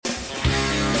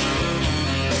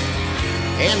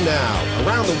And now,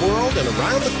 around the world and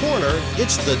around the corner,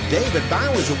 it's the David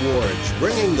Bowers Awards,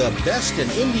 bringing the best in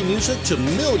indie music to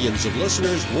millions of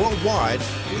listeners worldwide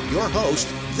with your host,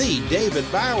 the David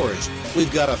Bowers.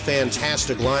 We've got a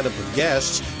fantastic lineup of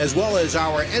guests, as well as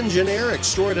our engineer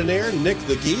extraordinaire, Nick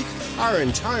the Geek, our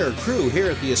entire crew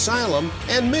here at the Asylum,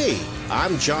 and me.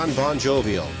 I'm John Bon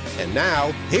Jovial. And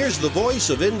now, here's the voice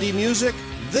of indie music,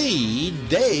 the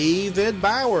David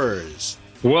Bowers.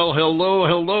 Well,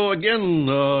 hello again,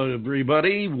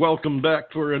 everybody. Welcome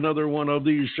back for another one of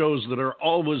these shows that are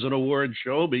always an award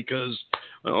show because,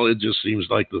 well, it just seems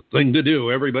like the thing to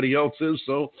do. Everybody else is,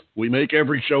 so we make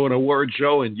every show an award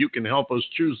show, and you can help us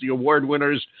choose the award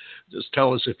winners. Just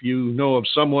tell us if you know of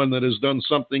someone that has done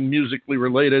something musically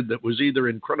related that was either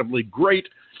incredibly great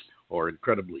or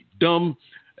incredibly dumb.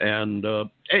 And,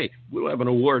 hey, we'll have an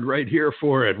award right here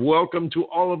for it. Welcome to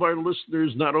all of our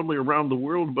listeners, not only around the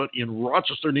world, but in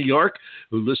Rochester, New York,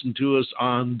 who listen to us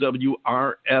on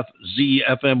WRFZ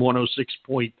FM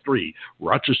 106.3,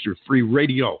 Rochester Free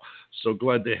Radio. So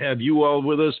glad to have you all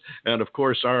with us. And, of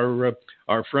course, our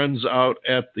friends out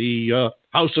at the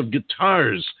House of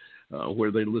Guitars, where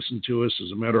they listen to us.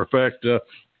 As a matter of fact,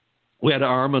 we had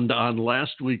Armand on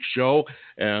last week's show,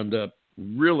 and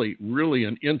really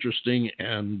an interesting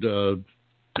and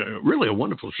really a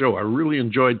wonderful show. I really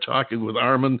enjoyed talking with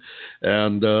Armand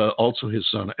and also his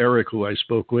son Eric, who I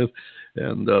spoke with,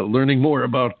 and learning more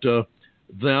about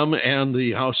them and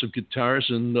the House of Guitars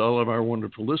and all of our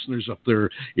wonderful listeners up there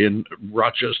in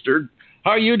Rochester.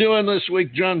 How are you doing this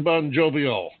week, John Bon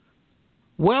Jovial?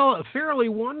 Well, fairly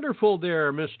wonderful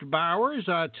there, Mr. Bowers.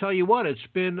 I tell you what, it's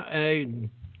been a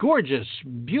gorgeous,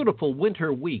 beautiful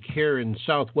winter week here in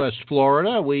Southwest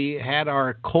Florida. We had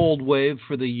our cold wave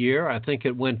for the year. I think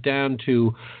it went down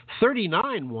to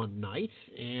 39 one night,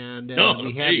 and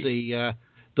we had the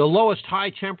lowest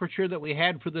high temperature that we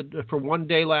had for one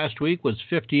day last week was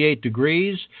 58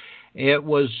 degrees. It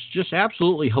was just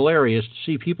absolutely hilarious to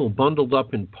see people bundled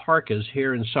up in parkas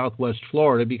here in Southwest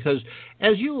Florida because,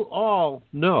 as you all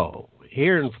know,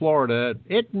 here in Florida,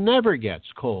 it never gets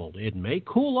cold. It may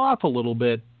cool off a little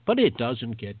bit, but it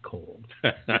doesn't get cold.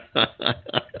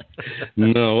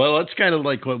 No, well, it's kind of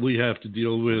like what we have to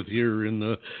deal with here in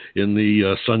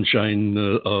the sunshine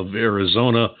of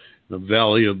Arizona, the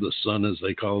Valley of the Sun, as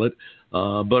they call it.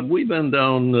 But we've been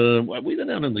down in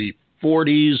the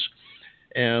 40s,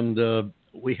 and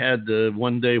we had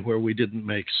one day where we didn't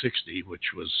make 60,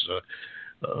 which was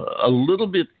a little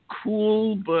bit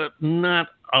cool, but not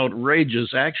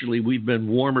outrageous. Actually, we've been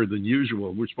warmer than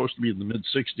usual. We're supposed to be in the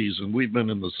mid-60s, and we've been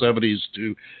in the 70s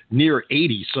to near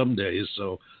 80 some days.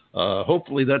 So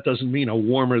hopefully that doesn't mean a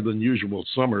warmer than usual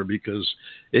summer because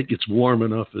it gets warm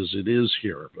enough as it is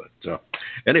here. But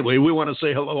anyway, we want to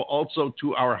say hello also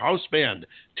to our house band,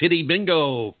 Titty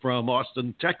Bingo from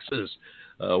Austin, Texas,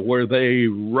 where they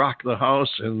rock the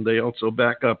house, and they also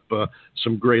back up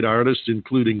some great artists,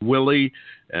 including Willie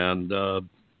and a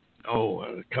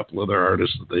couple other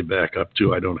artists that they back up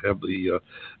too. I don't have the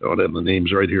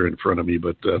names right here in front of me,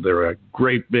 but they're a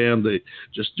great band. They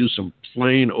just do some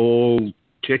plain old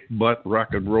kick butt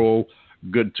rock and roll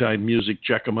good time music.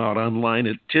 Check them out online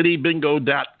at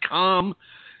tittybingo.com.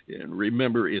 And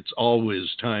remember, it's always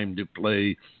time to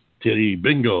play Titty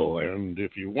Bingo. And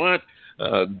if you want,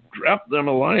 drop them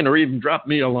a line, or even drop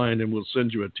me a line, and we'll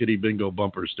send you a Titty Bingo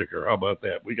bumper sticker. How about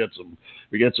that? We got some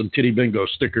Titty Bingo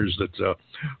stickers that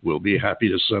we'll be happy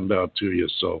to send out to you.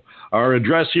 So our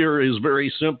address here is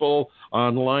very simple.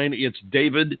 Online, it's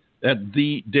David at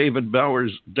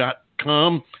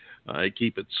TheDavidBowers.com. I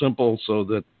keep it simple so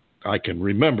that I can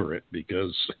remember it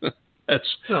because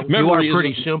memory you are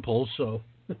pretty simple. So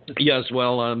yes,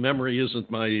 well, memory isn't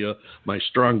my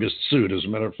strongest suit. As a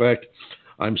matter of fact,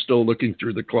 I'm still looking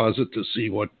through the closet to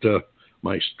see what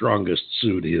my strongest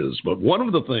suit is. But one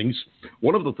of the things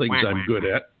I'm good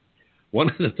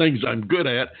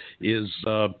at is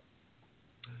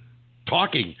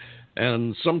talking.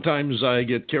 And sometimes I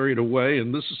get carried away,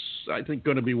 and this is, I think,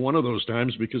 going to be one of those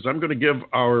times because I'm going to give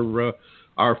our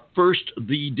first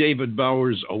The David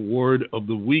Bowers Award of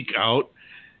the week out,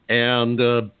 and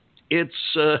it's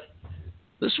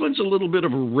this one's a little bit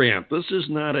of a rant. This is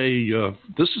not a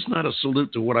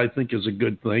salute to what I think is a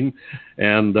good thing,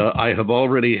 and I have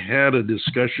already had a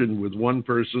discussion with one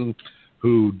person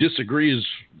who disagrees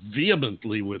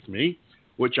vehemently with me,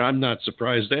 which I'm not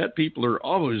surprised at. People are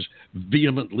always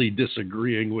vehemently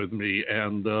disagreeing with me,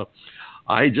 and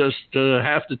I just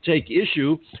have to take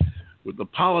issue with the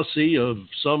policy of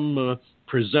some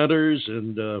presenters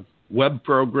and web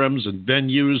programs and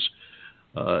venues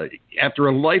after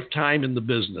a lifetime in the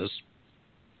business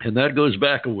And that goes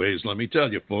back a ways, let me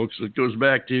tell you, folks. It goes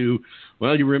back to,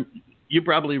 well, you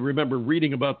probably remember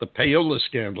reading about the payola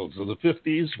scandals of the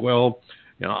 50s. Well,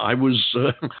 I was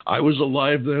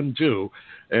alive then too,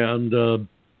 and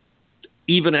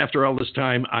even after all this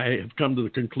time, I have come to the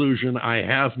conclusion I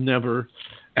have never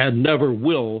and never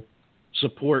will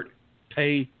support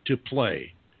pay to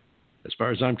play. As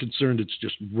far as I'm concerned, it's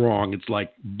just wrong. It's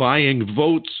like buying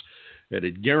votes, and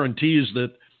it guarantees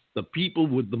that the people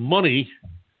with the money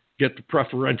get the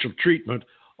preferential treatment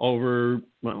over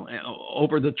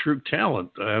the true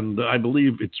talent. And I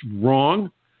believe it's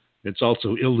wrong. It's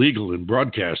also illegal in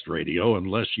broadcast radio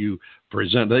unless you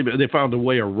present. They found a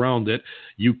way around it.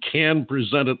 You can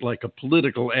present it like a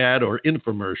political ad or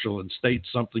infomercial and state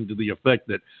something to the effect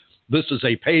that this is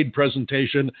a paid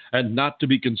presentation and not to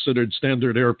be considered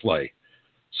standard airplay.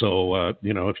 So,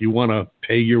 if you want to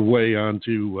pay your way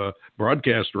onto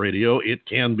broadcast radio, it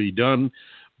can be done,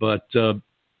 but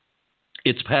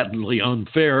it's patently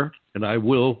unfair, and I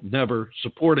will never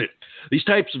support it. These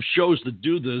types of shows that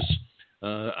do this,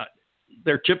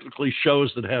 they're typically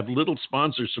shows that have little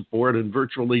sponsor support and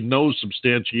virtually no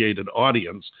substantiated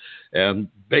audience. And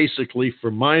basically, for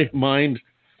my mind,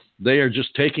 they are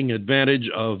just taking advantage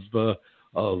of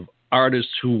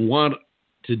artists who want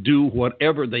to do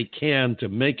whatever they can to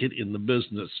make it in the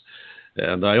business.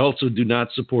 And I also do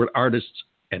not support artists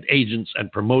and agents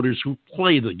and promoters who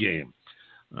play the game.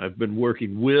 I've been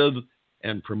working with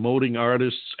and promoting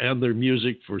artists and their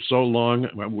music for so long,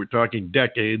 we're talking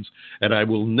decades, and I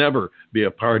will never be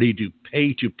a party to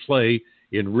pay to play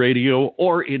in radio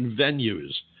or in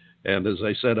venues. And as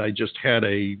I said, I just had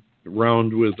a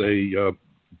round with an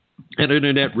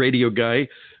internet radio guy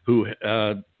who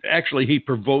actually he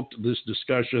provoked this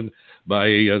discussion by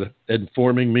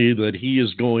informing me that he's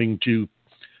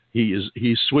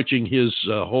switching his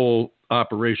whole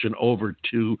operation over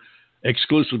to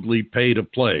exclusively pay to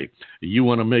play. You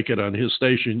want to make it on his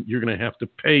station, you're going to have to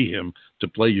pay him to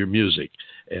play your music.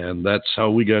 And that's how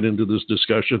we got into this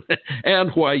discussion and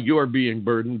why you're being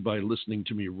burdened by listening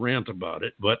to me rant about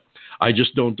it. But I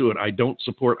just don't do it. I don't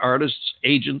support artists,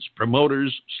 agents,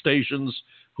 promoters, stations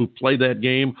who play that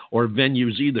game, or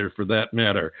venues either for that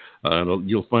matter.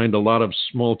 You'll find a lot of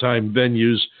small-time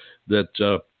venues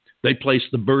that they place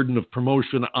the burden of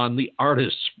promotion on the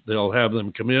artists. They'll have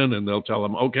them come in and they'll tell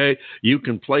them, okay, you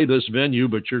can play this venue,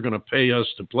 but you're going to pay us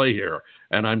to play here.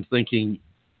 And I'm thinking,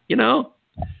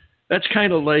 that's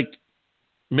kind of like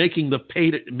making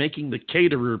the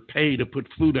caterer pay to put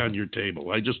food on your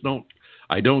table. I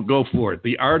don't go for it.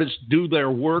 The artists do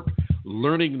their work,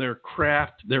 learning their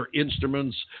craft, their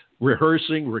instruments,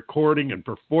 rehearsing, recording, and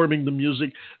performing the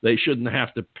music. They shouldn't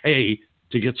have to pay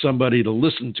to get somebody to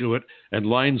listen to it and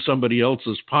line somebody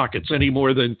else's pockets any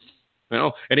more than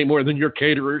your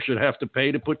caterer should have to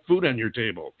pay to put food on your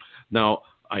table. Now,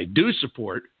 I do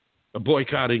support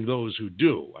boycotting those who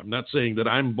do. I'm not saying that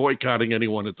I'm boycotting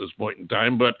anyone at this point in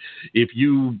time, but if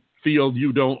you feel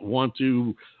you don't want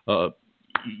to,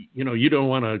 you don't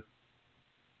want to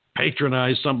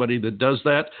patronize somebody that does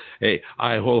that, hey,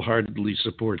 I wholeheartedly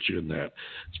support you in that.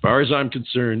 As far as I'm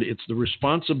concerned, it's the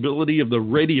responsibility of the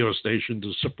radio station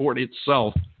to support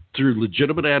itself through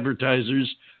legitimate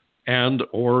advertisers and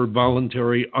or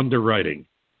voluntary underwriting.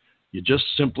 You just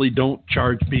simply don't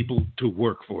charge people to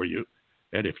work for you.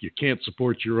 And if you can't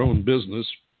support your own business,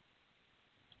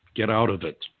 get out of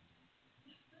it.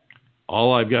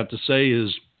 All I've got to say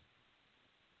is,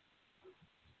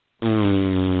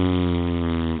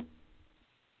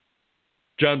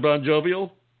 John Bon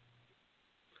Jovial?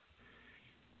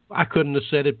 I couldn't have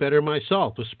said it better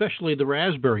myself, especially the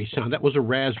raspberry sound. That was a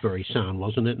raspberry sound,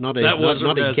 wasn't it? Not a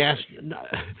gas.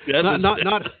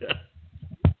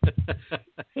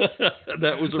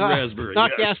 That was a raspberry. Not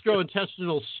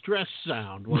gastrointestinal stress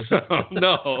sound, was it?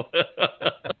 No.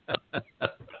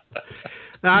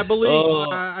 Now,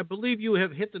 I believe you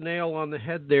have hit the nail on the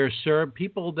head there, sir.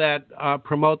 People that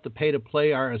promote the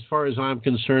pay-to-play are, as far as I'm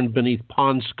concerned, beneath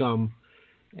pond scum.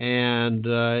 And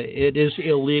it is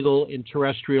illegal in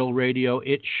terrestrial radio.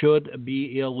 It should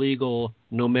be illegal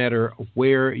no matter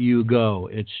where you go.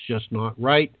 It's just not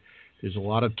right. There's a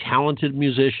lot of talented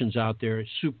musicians out there,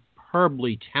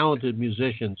 superbly talented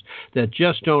musicians, that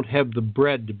just don't have the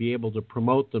bread to be able to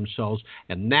promote themselves.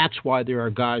 And that's why there are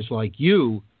guys like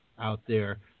you out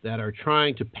there that are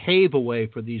trying to pave a way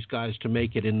for these guys to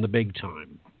make it in the big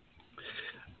time.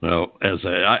 Well, as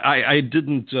I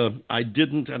didn't,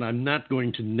 and I'm not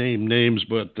going to name names,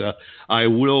 but I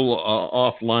will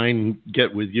offline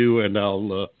get with you, and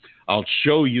I'll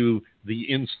show you the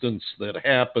instance that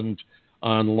happened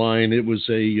online. It was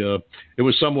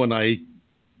someone I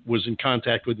was in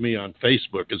contact with me on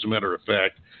Facebook, as a matter of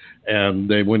fact, and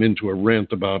they went into a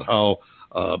rant about how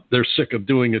they're sick of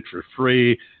doing it for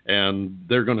free, and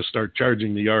they're going to start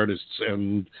charging the artists.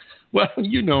 And, well,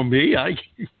 you know me.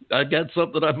 I got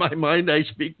something on my mind. I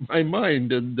speak my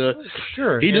mind, and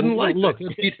sure. He didn't like look.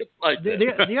 that. He didn't like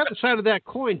that. The other side of that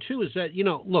coin too is that, you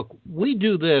know, look, we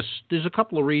do this. There's a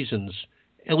couple of reasons,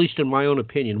 at least in my own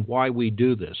opinion, why we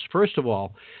do this. First of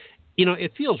all, you know,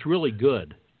 it feels really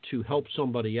good to help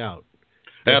somebody out.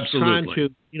 Absolutely. Trying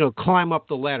to, you know, climb up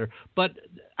the ladder. But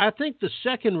I think the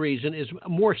second reason is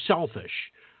more selfish.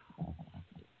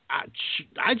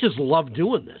 I just love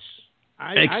doing this.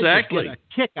 Exactly. I just get a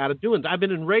kick out of doing it. I've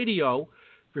been in radio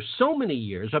for so many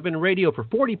years. I've been in radio for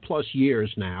 40-plus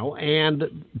years now.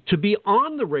 And to be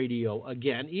on the radio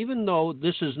again, even though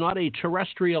this is not a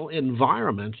terrestrial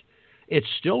environment, it's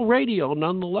still radio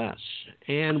nonetheless.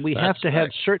 And we have to have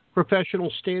certain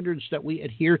professional standards that we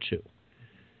adhere to.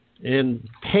 And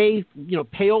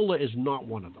payola is not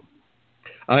one of them.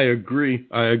 I agree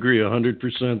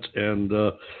 100%.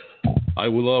 And I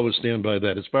will always stand by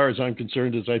that. As far as I'm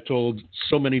concerned, as I told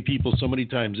so many people so many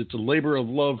times, it's a labor of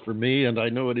love for me, and I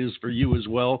know it is for you as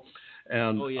well.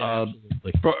 And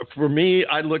for me,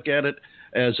 I look at it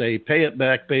as a pay it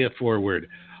back, pay it forward.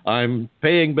 I'm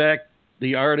paying back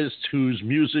the artists whose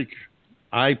music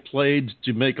I played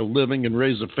to make a living and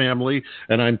raise a family,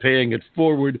 and I'm paying it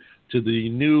forward to the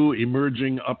new,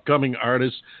 emerging, upcoming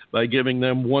artists by giving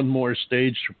them one more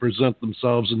stage to present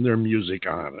themselves and their music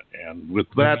on. And with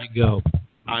that,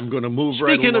 I'm going to move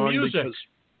right along.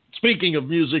 Speaking of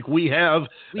music, we have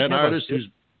an artist who's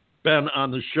been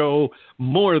on the show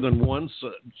more than once.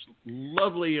 A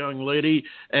lovely young lady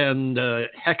and a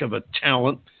heck of a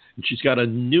talent. And she's got a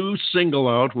new single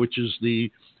out, which is the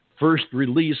first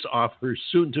release off her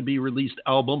soon-to-be released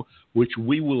album, which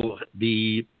we will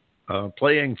be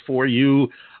playing for you.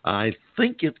 I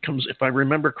think it comes, if I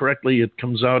remember correctly, it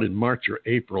comes out in March or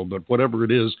April, but whatever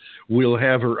it is, we'll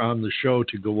have her on the show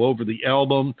to go over the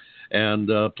album and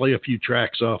play a few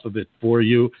tracks off of it for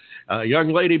you. A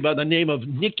young lady by the name of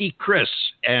Nicki Kris,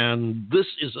 and this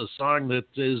is a song that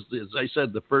is, as I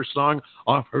said, the first song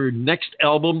off her next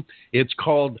album. It's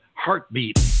called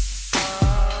Heartbeat.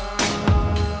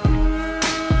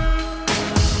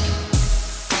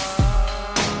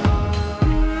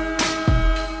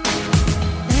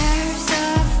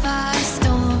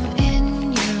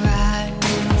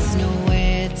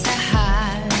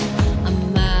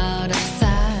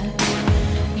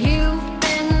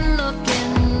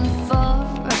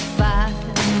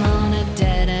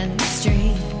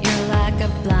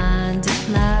 Blinded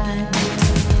light.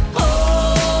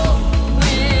 Oh,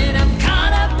 when I'm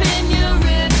caught up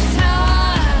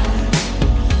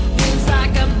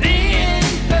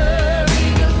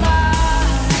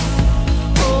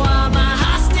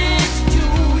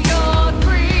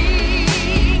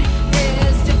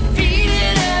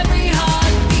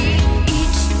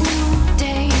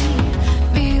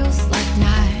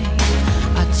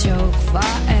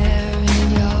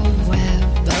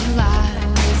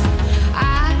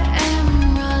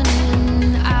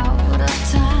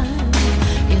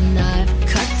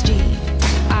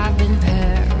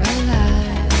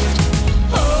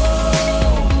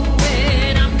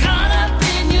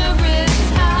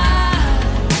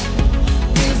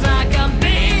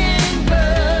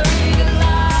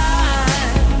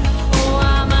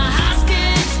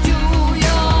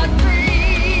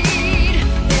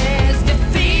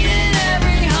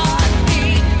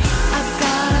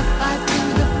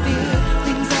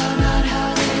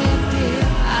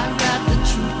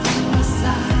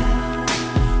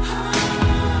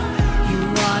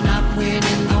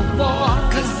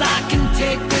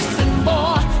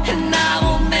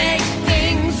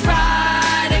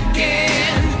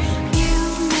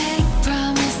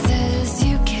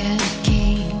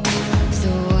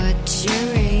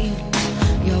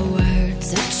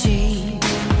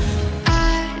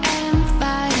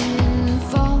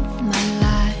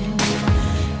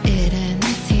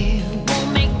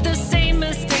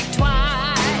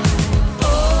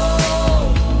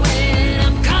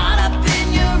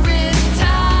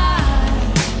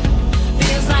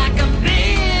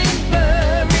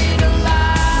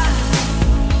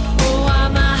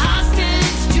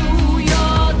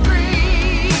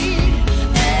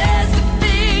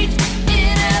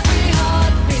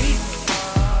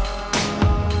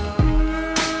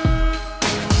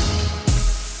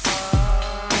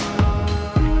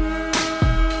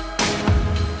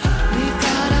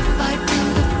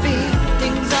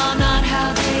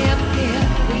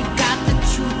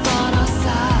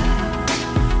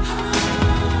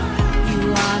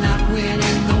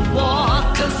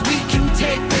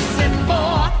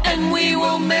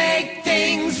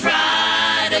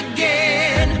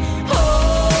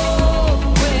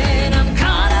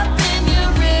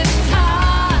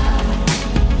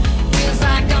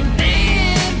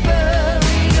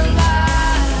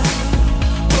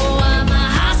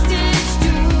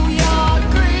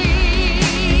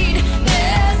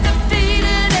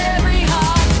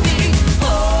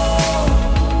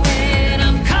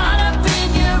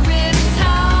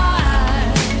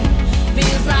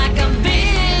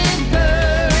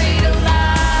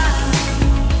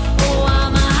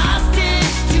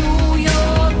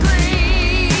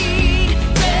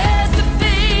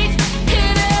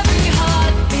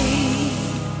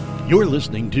You're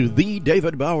listening to the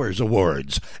David Bowers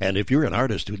Awards, and if you're an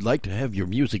artist who'd like to have your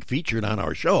music featured on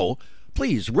our show,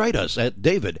 please write us at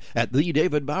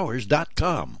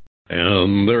david@TheDavidBowers.com.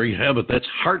 And there you have it. That's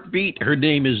Heartbeat. Her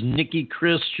name is Nicki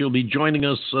Kris. She'll be joining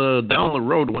us down the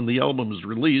road when the album is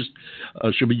released.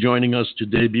 She'll be joining us to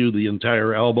debut the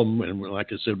entire album. And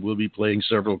like I said, we'll be playing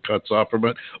several cuts off of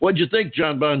it. What'd you think,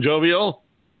 John Bon Jovial?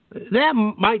 That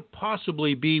might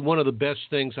possibly be one of the best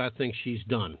things I think she's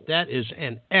done. That is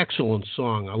an excellent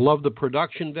song. I love the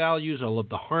production values. I love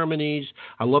the harmonies.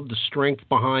 I love the strength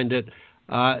behind it.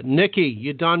 Nicki,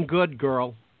 you done good,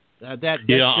 girl. That's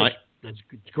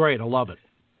great. I love it.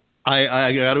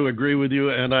 I got to agree with you,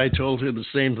 and I told her the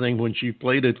same thing when she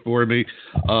played it for me.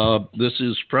 This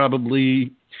is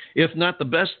probably, if not the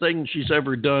best thing she's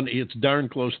ever done, it's darn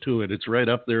close to it. It's right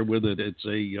up there with it. It's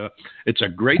a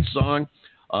great song.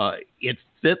 It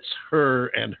fits her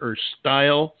and her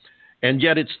style, and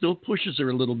yet it still pushes her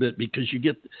a little bit because you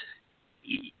get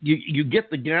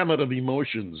the gamut of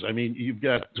emotions. I mean, you've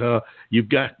got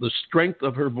the strength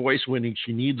of her voice when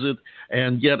she needs it,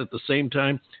 and yet at the same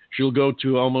time, she'll go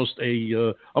to almost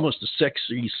a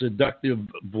sexy, seductive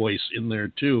voice in there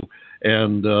too,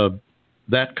 and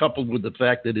that coupled with the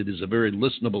fact that it is a very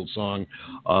listenable song,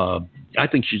 I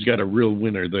think she's got a real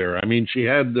winner there. I mean, she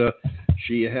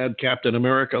had Captain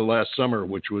America last summer,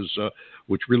 which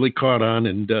really caught on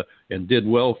and did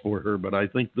well for her. But I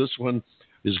think this one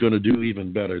is going to do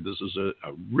even better. This is a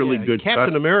really good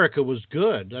Captain America was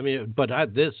good. I mean, but I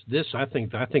think this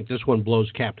one blows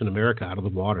Captain America out of the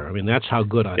water. I mean, that's how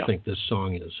good I think this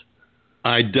song is.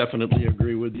 I definitely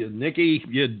agree with you. Nicki,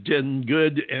 you did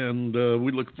good, and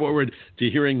we look forward to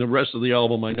hearing the rest of the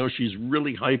album. I know she's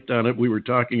really hyped on it. We were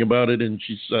talking about it, and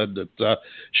she said that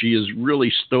she is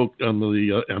really stoked on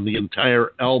the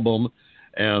entire album.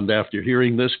 And after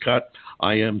hearing this cut,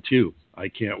 I am too. I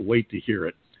can't wait to hear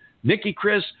it. Nicki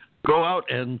Kris, go out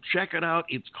and check it out.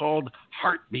 It's called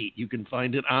Heartbeat. You can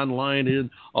find it online in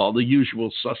all the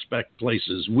usual suspect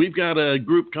places. We've got a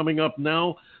group coming up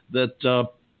now that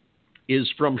is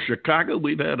from Chicago.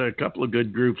 We've had a couple of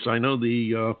good groups. I know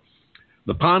the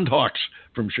Pond Hawks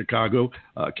from Chicago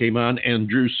came on and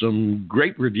drew some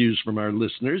great reviews from our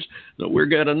listeners. So we've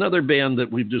got another band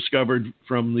that we've discovered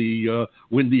from the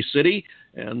Windy City,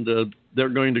 and they're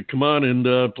going to come on and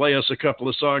play us a couple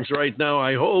of songs right now,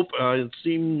 I hope. It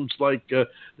seems like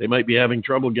they might be having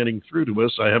trouble getting through to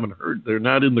us. I haven't heard. They're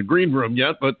not in the green room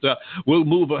yet, but we'll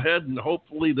move ahead, and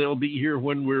hopefully they'll be here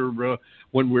when we're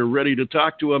ready to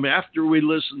talk to them after we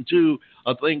listen to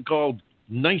a thing called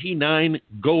 99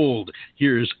 Gold.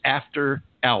 Here's After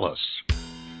Alice.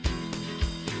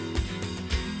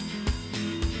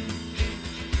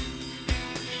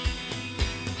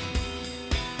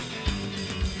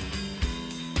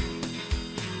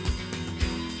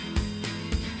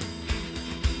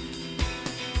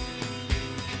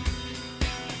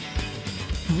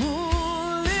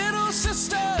 Oh, little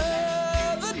sister,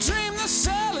 the dream that's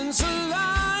selling.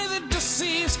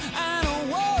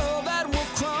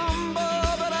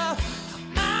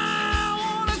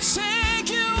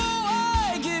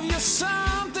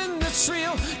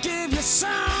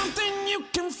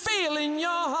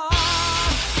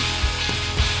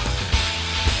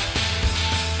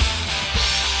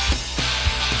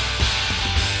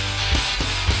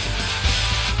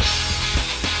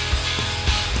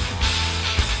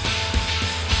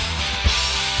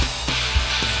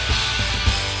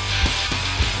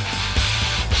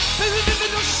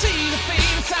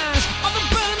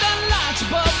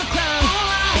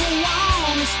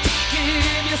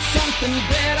 something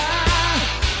better.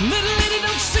 Little lady,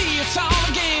 don't see it's all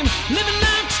a game. Living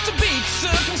life just to beat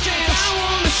circumstance. I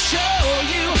wanna show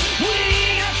you we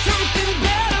got something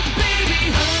better,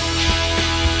 baby.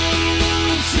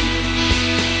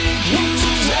 Won't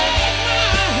you take my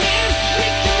hand? We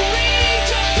can reach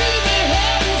up to the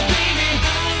heavens, baby.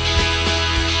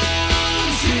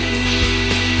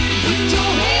 Put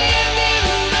your hand in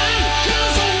mine,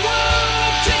 'cause I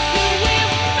wanna take you with me.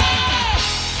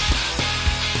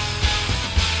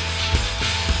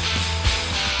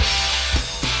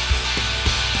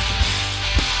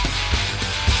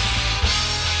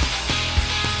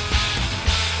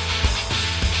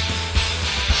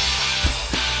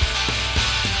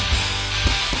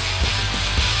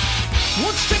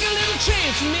 Won't you take a little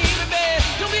chance with me, baby?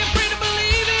 Don't be afraid to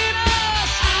believe in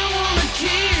us. I wanna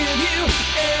give you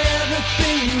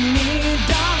everything you need,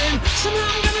 darling. Somehow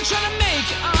I'm gonna try to make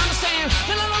you understand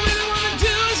that all I really wanna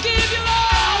do is give you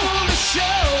love. I wanna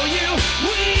show you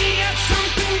we got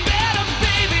something better,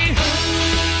 baby.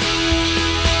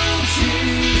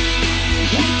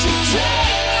 Won't you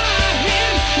take my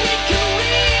hand? We can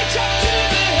reach up to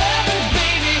the heavens.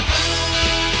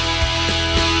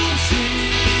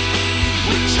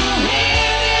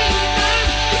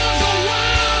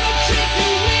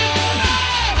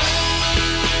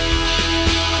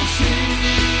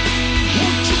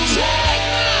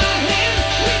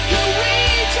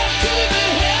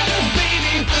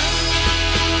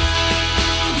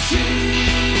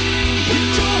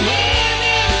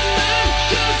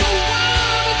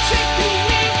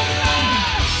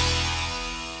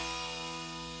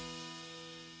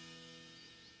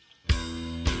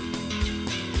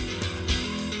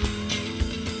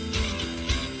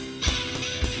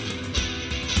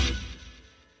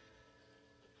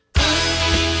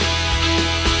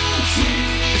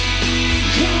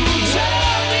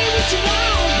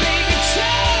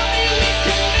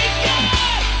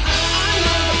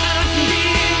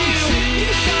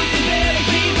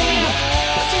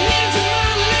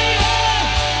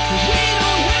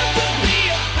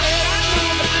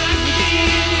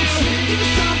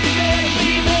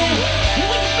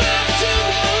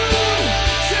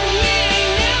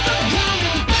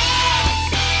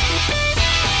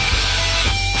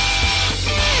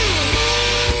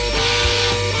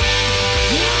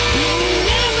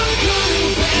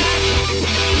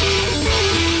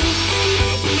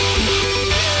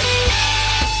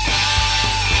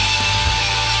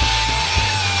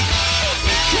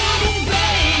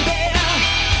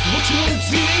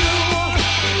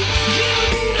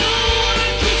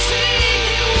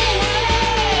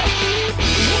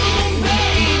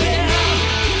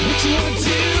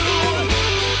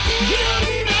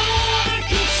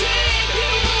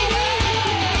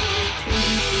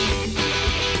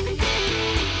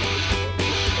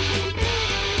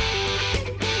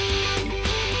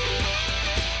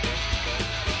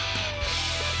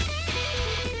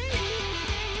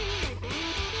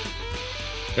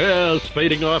 Yes,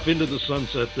 fading off into the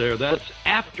sunset there. That's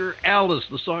After Alice.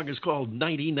 The song is called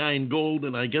 99 Gold,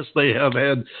 and I guess they have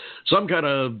had some kind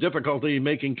of difficulty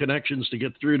making connections to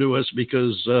get through to us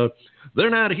because they're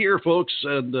not here, folks.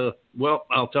 And, well,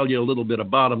 I'll tell you a little bit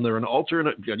about them. They're an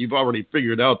alternate, you've already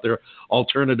figured out, they're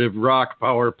alternative rock,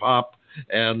 power pop,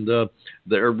 and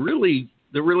they're really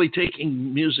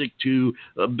taking music to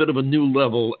a bit of a new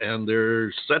level, and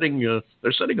they're setting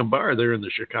a bar there in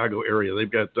the Chicago area. They've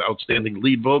got outstanding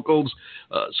lead vocals,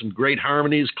 some great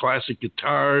harmonies, classic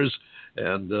guitars,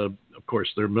 and of course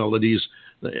their melodies,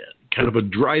 kind of a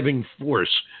driving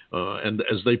force, and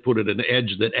as they put it, an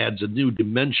edge that adds a new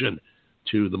dimension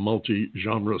to the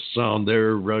multi-genre sound.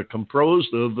 They're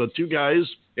composed of two guys.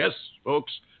 Yes,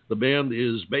 folks, the band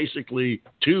is basically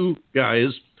two guys.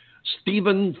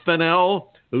 Stephen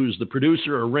Fennell, who's the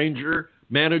producer, arranger,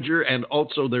 manager, and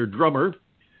also their drummer,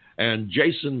 and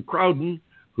Jason Crowden,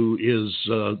 who is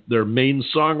their main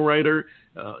songwriter.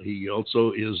 He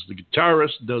also is the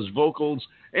guitarist, does vocals,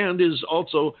 and is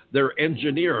also their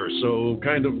engineer. So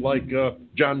kind of like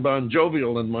John Bon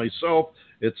Jovial and myself,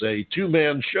 it's a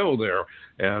two-man show there.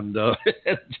 And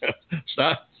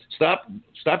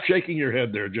Stop shaking your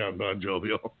head there, John Bon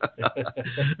Jovial.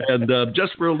 And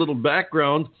just for a little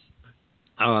background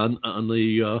on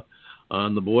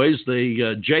the boys,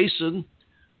 Jason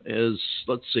is,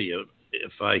 let's see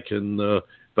if I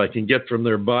can get from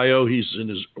their bio. He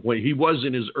was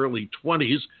in his early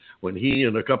 20s when he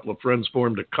and a couple of friends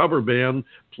formed a cover band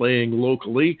playing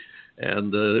locally,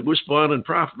 and it was fun and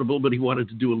profitable, but he wanted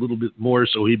to do a little bit more,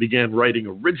 so he began writing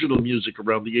original music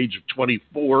around the age of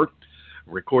 24.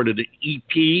 Recorded an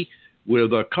EP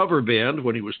with a cover band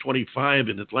when he was 25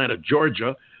 in Atlanta,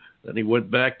 Georgia. Then he went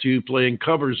back to playing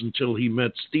covers until he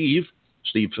met Steve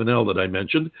Fennell that I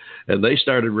mentioned, and they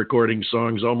started recording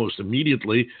songs almost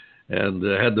immediately, and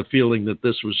had the feeling that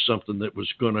this was something that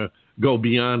was going to go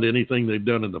beyond anything they've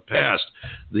done in the past.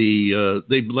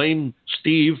 They blamed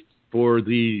Steve for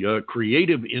the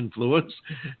creative influence,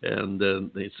 and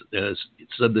they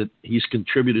said that he's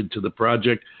contributed to the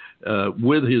project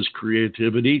with his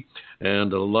creativity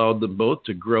and allowed them both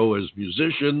to grow as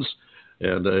musicians,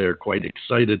 and they're quite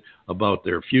excited about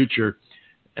their future.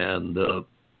 And,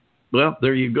 well,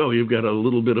 there you go. You've got a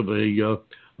little bit of a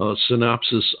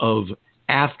synopsis of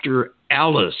After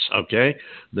Alice, okay?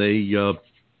 They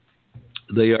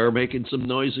are making some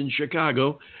noise in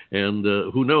Chicago, and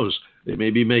who knows, they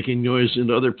may be making noise in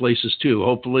other places too.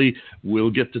 Hopefully we'll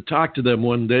get to talk to them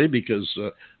one day, because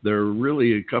they're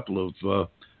really a couple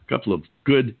of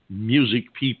good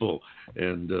music people,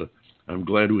 and I'm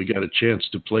glad we got a chance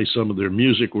to play some of their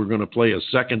music. We're going to play a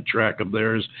second track of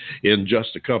theirs in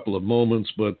just a couple of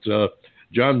moments, but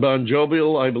John Bon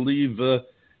Jovial, I believe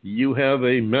you have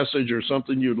a message or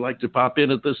something you'd like to pop in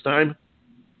at this time?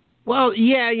 Well,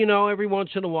 yeah, every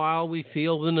once in a while we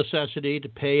feel the necessity to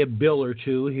pay a bill or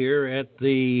two here at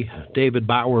the David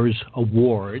Bowers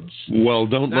Awards. Well,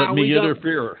 don't let me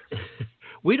interfere.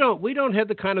 We don't have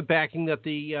the kind of backing that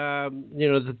the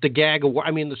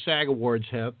the SAG Awards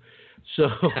have. So,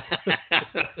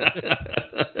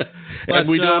 and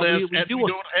we don't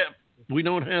we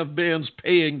don't have bands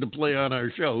paying to play on our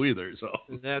show either. So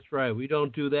that's right. We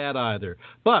don't do that either.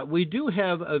 But we do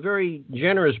have a very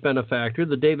generous benefactor.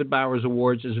 The David Bowers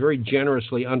Awards is very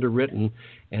generously underwritten,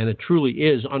 and it truly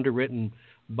is underwritten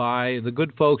by the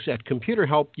good folks at Computer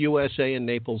Help USA in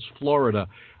Naples, Florida.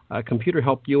 Computer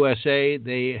Help USA,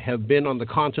 they have been on the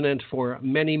continent for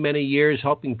many, many years,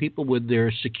 helping people with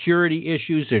their security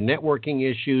issues, their networking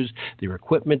issues, their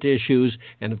equipment issues,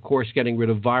 and, of course, getting rid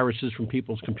of viruses from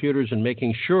people's computers and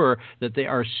making sure that they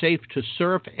are safe to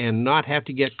surf and not have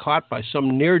to get caught by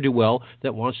some ne'er-do-well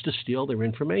that wants to steal their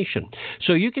information.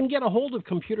 So you can get a hold of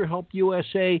Computer Help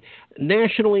USA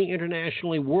nationally,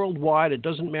 internationally, worldwide. It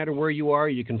doesn't matter where you are.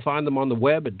 You can find them on the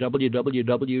web at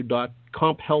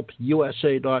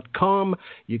www.comphelpusa.com.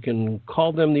 You can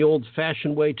call them the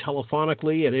old-fashioned way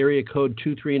telephonically at area code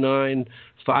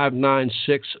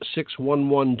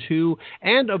 239-596-6112.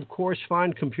 And, of course,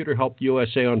 find Computer Help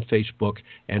USA on Facebook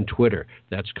and Twitter.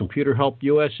 That's Computer Help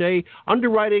USA,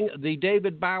 underwriting the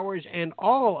David Bowers and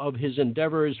all of his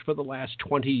endeavors for the last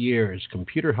 20 years.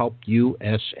 Computer Help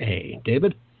USA.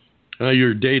 David?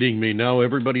 You're dating me. Now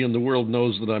everybody in the world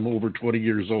knows that I'm over 20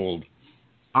 years old.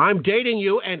 I'm dating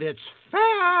you, and it's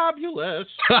fabulous.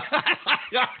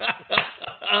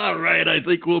 All right, I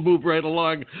think we'll move right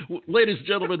along. Ladies and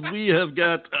gentlemen, we have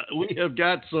got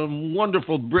some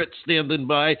wonderful Brits standing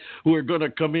by who are going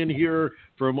to come in here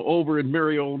from over in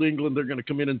merry old England. They're going to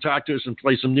come in and talk to us and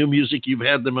play some new music. You've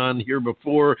had them on here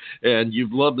before, and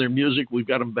you've loved their music. We've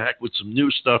got them back with some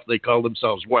new stuff. They call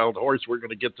themselves Wild Horse. We're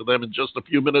going to get to them in just a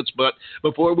few minutes, but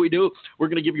before we do, we're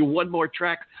going to give you one more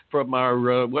track from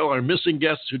our missing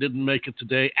guests who didn't make it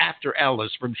today, After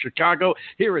Alice from Chicago.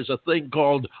 Here is a thing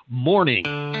called Morning.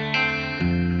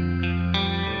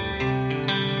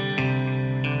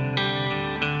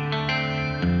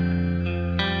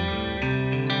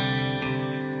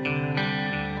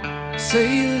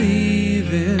 Say you're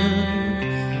leaving,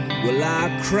 will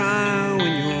I cry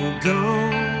when you're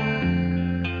gone?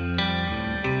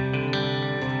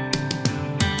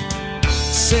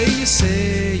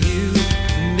 Say you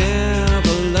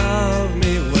never love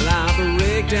me, will I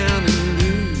break down and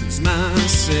lose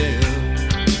myself?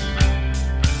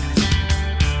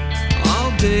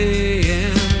 All day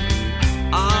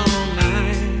and all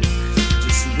night,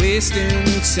 just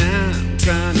wasting time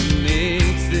trying to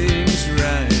make things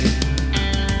right.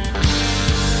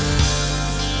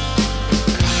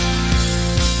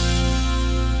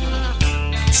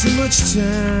 Too much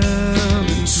time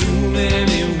and too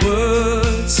many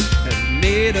words have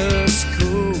made us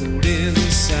cold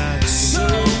inside. So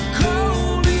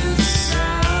cold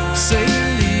inside. Say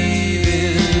you're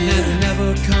leaving and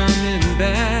never coming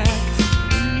back.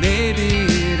 Maybe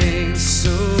it ain't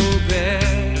so bad.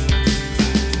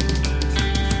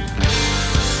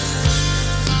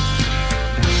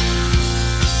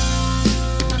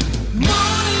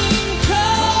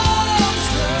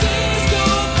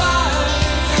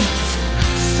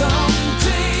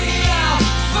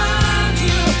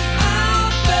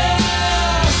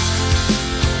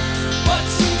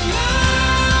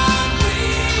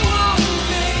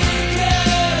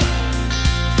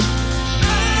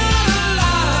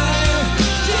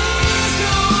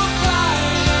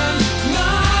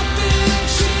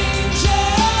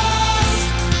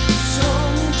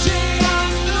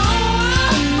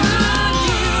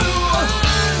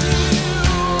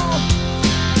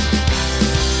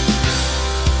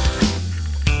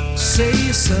 Say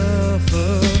you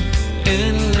suffer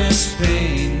endless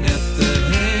pain at the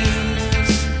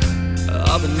hands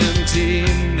of an empty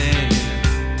man.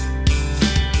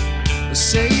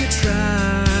 Say you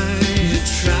try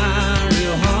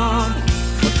real hard,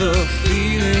 but the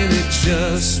feeling it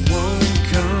just won't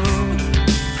come.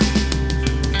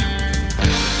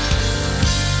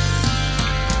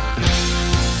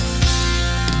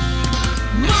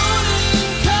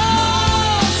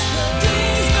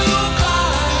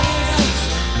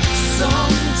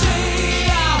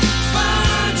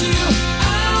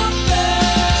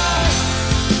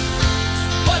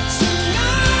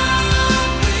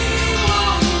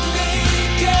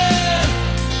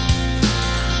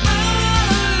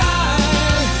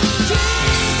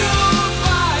 Go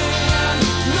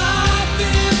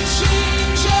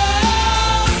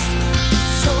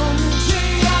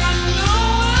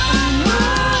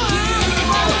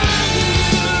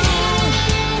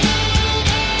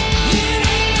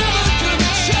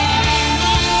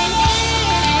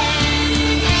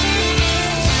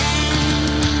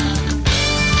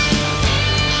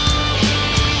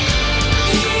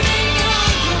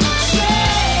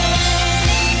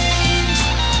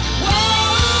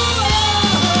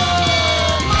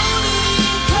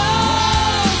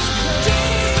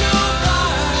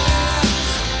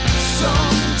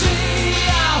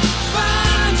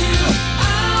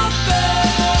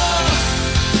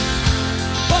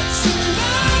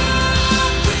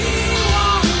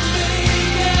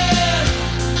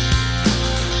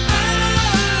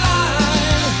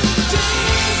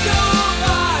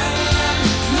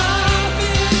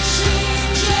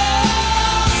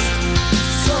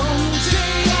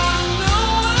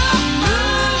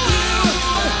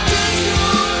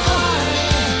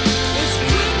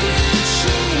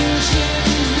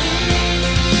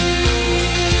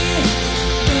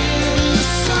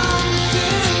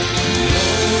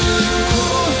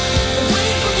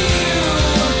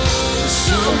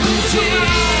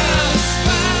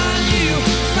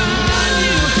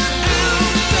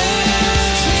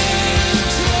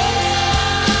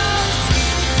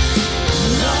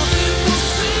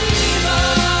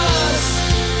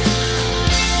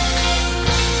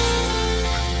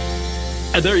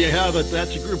And there you have it.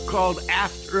 That's a group called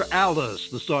After Alice.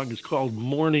 The song is called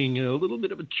Morning. A little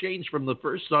bit of a change from the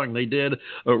first song they did.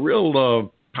 A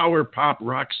real power pop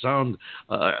rock sound.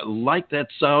 Like that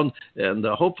sound. And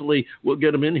hopefully we'll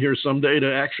get them in here someday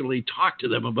to actually talk to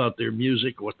them about their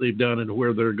music, what they've done, and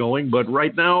where they're going. But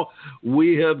right now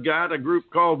we have got a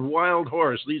group called Wild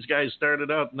Horse. These guys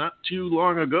started out not too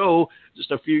long ago,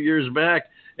 just a few years back.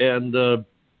 And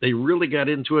they really got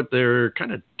into it. They're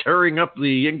kind of tearing up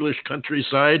the English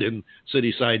countryside and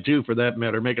city side, too, for that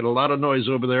matter, making a lot of noise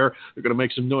over there. They're going to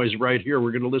make some noise right here.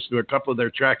 We're going to listen to a couple of their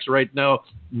tracks right now,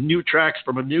 new tracks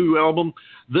from a new album.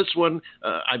 This one,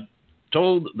 I'm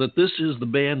told that this is the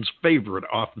band's favorite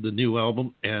off of the new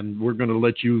album, and we're going to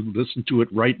let you listen to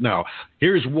it right now.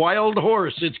 Here's Wild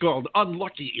Horse. It's called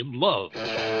Unlucky in Love.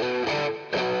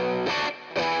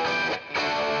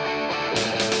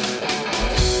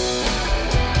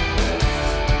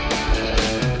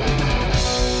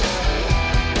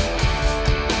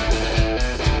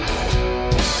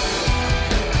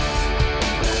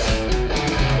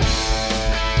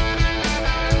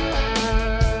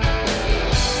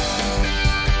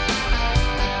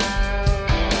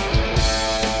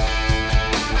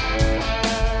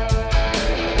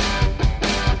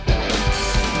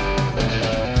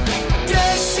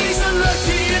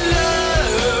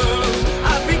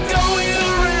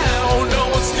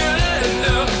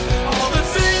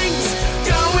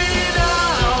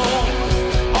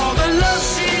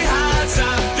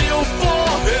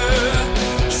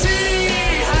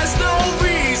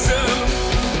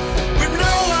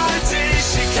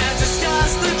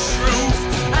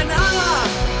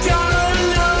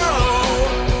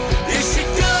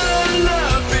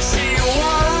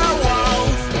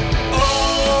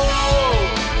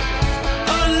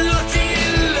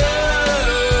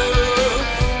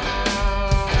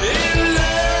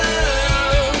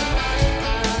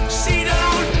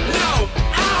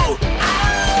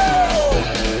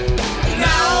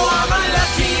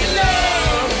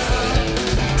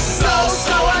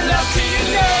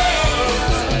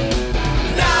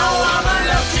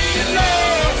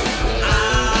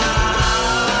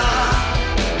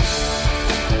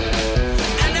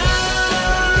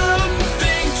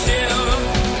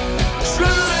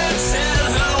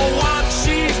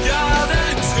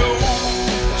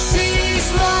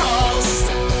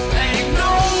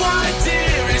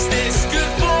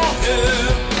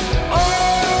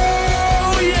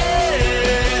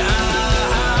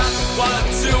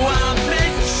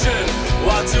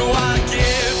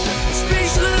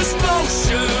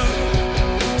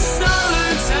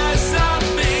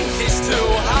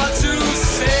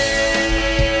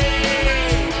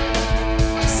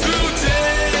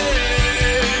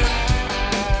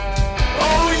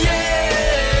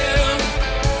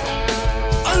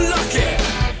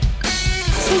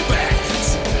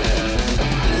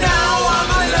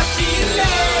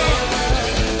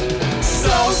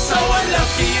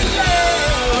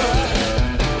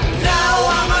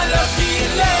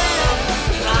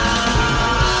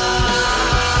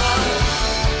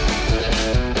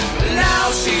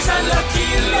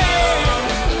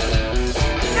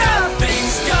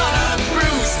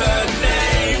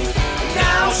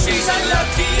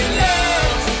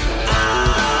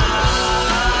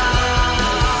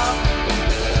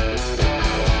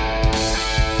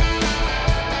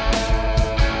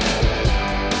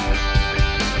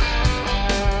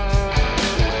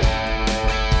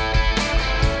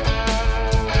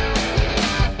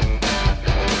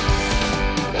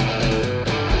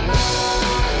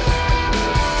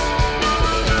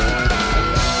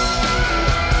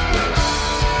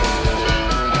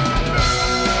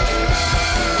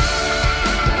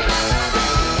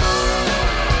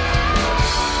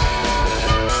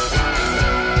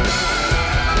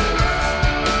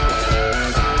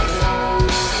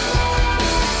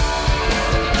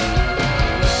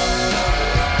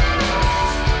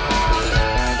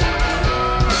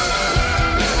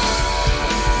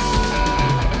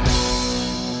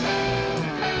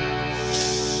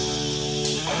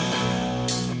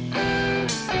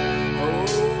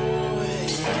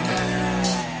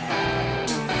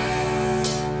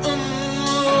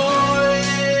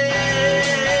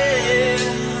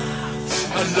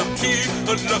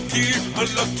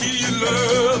 Unlucky in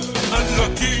love. Unlucky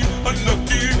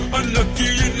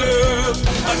in love.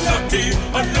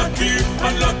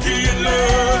 Unlucky in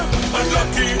love.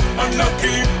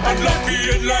 Unlucky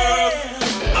in love.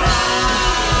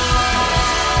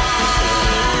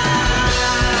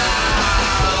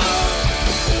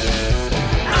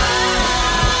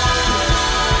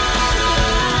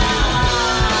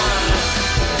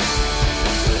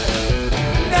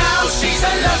 Now she's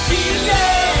unlucky in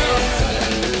love.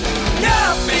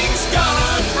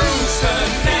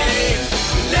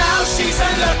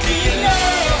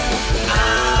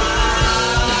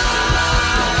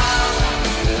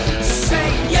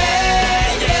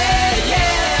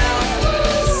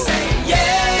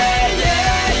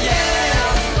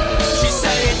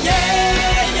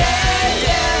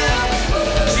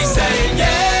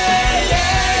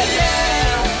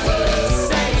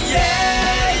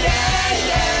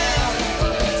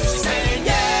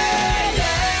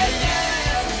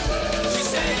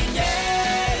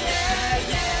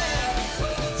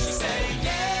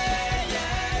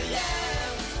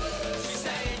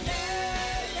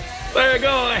 There you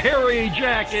go, Harry,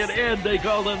 Jack, and Ed. They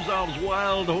call themselves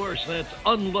Wild Horse. That's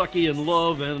Unlucky in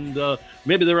Love, and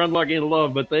maybe they're unlucky in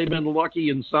love, but they've been lucky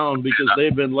in sound because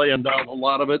they've been laying down a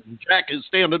lot of it. And Jack is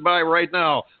standing by right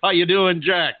now. How you doing,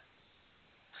 Jack?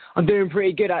 I'm doing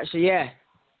pretty good, actually, yeah.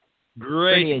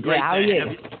 Great. Yeah, how are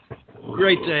you?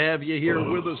 Great to have you here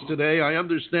with us today. I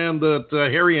understand that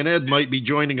Harry and Ed might be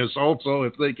joining us also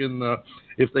if they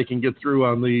can get through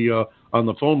on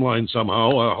the phone line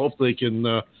somehow. I hope they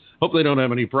can. Hope they don't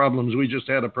have any problems. We just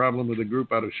had a problem with a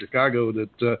group out of Chicago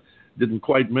that didn't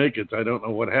quite make it. I don't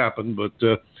know what happened, but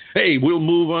hey, we'll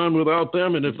move on without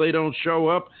them. And if they don't show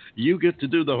up, you get to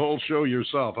do the whole show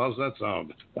yourself. How's that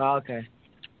sound? Oh, okay.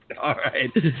 All right.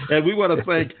 And we want to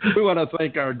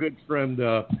thank our good friend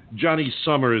Johnny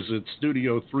Summers at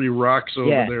Studio 3 Rocks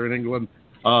over there in England.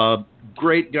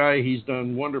 Great guy. He's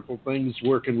done wonderful things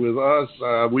working with us.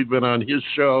 We've been on his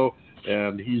show.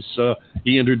 And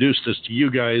he introduced us to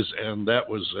you guys, and that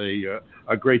was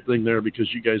a great thing there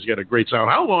because you guys got a great sound.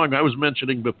 How long? I was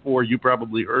mentioning before, you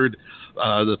probably heard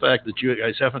the fact that you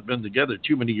guys haven't been together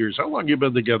too many years. How long have you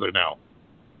been together now?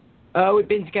 We've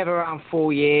been together around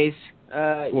 4 years.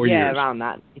 4 years. Around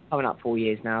that. It's coming up 4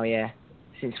 years now,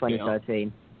 since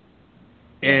 2013.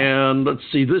 And let's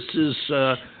see, this is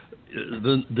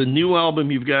the new album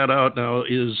you've got out now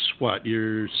is what,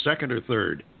 your second or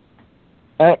third?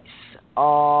 It's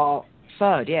our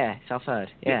third, It's our third,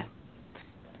 Okay,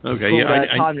 it's called,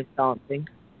 Timeless Dancing.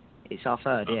 It's our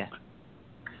third,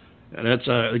 And that's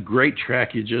a great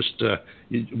track we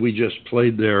just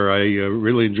played there. I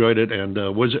really enjoyed it. And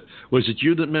was it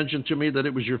you that mentioned to me that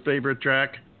it was your favorite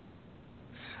track?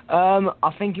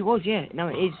 I think it was, No,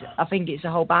 it is. I think it's the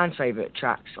whole band's favorite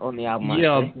tracks on the album.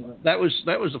 Yeah, that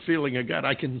was a feeling I got.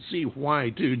 I can see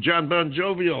why too. John Bon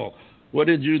Jovial, what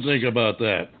did you think about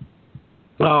that?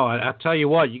 Oh, I tell you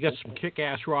what, you got some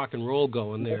kick-ass rock and roll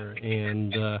going there,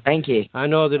 and thank you. I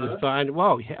know that it's fine.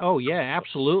 Well,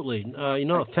 absolutely.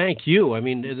 Thank you. I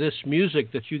mean, this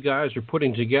music that you guys are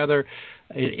putting together,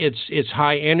 it's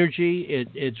high energy.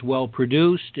 It's well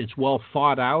produced. It's well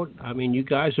thought out. I mean, you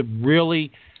guys have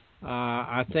really.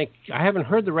 I think I haven't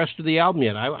heard the rest of the album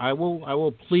yet. I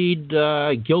will plead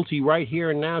guilty right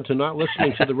here and now to not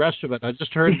listening to the rest of it. I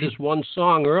just heard this one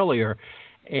song earlier.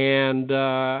 And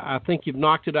I think you've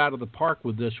knocked it out of the park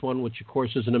with this one, which, of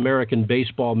course, is an American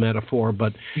baseball metaphor.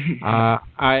 But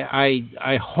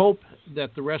I hope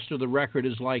that the rest of the record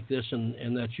is like this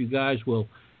and that you guys will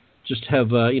just have,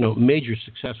 major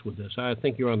success with this. I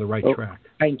think you're on the right track.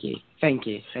 Thank you.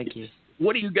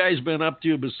 What have you guys been up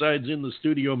to besides in the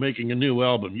studio making a new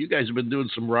album? You guys have been doing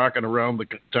some rocking around the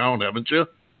town, haven't you?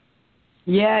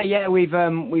 Yeah. We've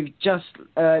just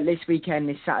this weekend,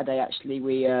 this Saturday actually,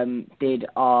 we did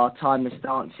our Timeless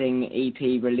Dancing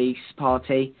EP release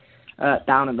party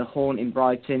down at the Haunt in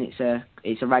Brighton.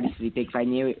 It's a relatively big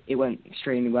venue. It went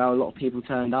extremely well. A lot of people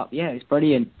turned up. Yeah, it's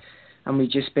brilliant. And we've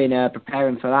just been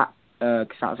preparing for that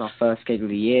because that was our first gig of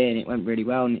the year, and it went really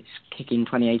well. And it's kicking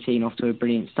 2018 off to a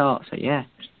brilliant start. So yeah.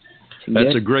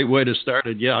 That's a great way to start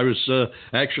it. Yeah, I was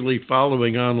actually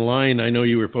following online. I know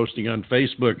you were posting on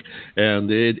Facebook,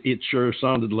 and it sure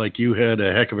sounded like you had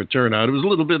a heck of a turnout. It was a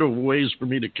little bit of a ways for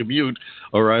me to commute,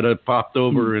 or I'd have popped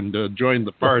over and joined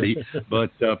the party.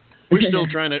 But we're still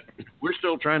trying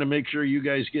to make sure you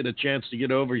guys get a chance to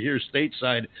get over here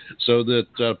stateside, so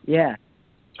that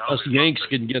us Yanks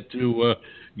can get to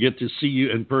see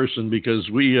you in person, because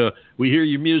we hear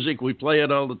your music, we play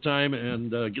it all the time,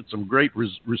 and get some great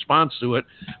response to it.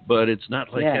 But it's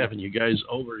not like having you guys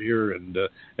over here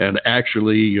and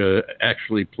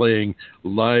actually playing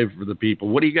live for the people.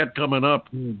 What do you got coming up?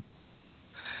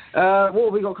 What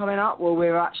have we got coming up? Well,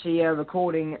 we're actually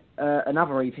recording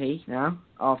another EP now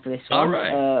after this one. All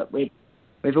right.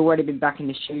 We've already been back in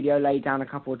the studio, laid down a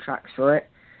couple of tracks for it.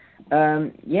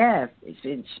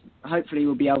 It's hopefully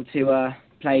we'll be able to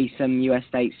play some US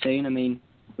dates soon. I mean,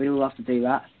 we'd all love to do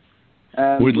that.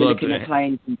 We're looking at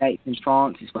playing some dates in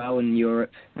France as well, and Europe,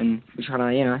 and we're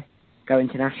trying to, go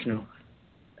international.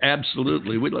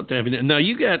 Absolutely, we'd love to have you. Now,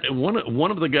 you got one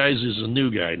of the guys is a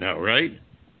new guy now, right?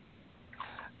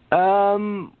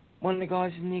 One of the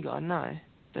guys is a new guy. No,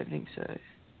 don't think so.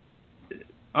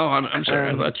 Oh, I'm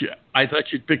sorry. I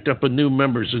thought you'd picked up a new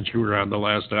member since you were on the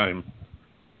last time.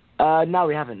 No,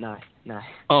 we haven't. No.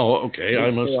 Oh, okay. I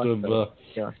must have.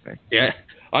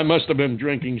 I must have been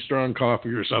drinking strong coffee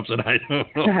or something. I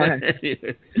don't know.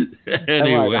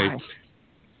 Anyway,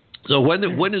 so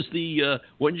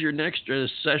when's your next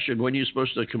session? When are you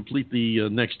supposed to complete the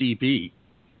next EP?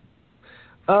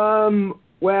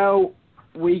 Well,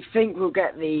 we think we'll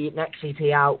get the next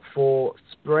EP out for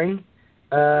spring.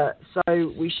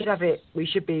 So we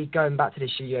should be going back to the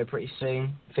studio pretty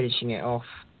soon, finishing it off.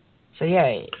 So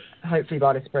yeah, hopefully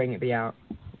by the spring it'll be out.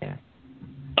 Yeah.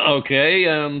 Okay,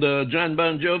 and John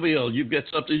Bon Jovial, you've got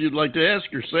something you'd like to ask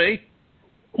or say?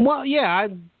 Well, yeah,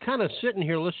 I'm kind of sitting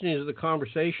here listening to the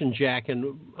conversation, Jack,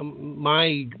 and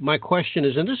my question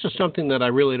is, and this is something that I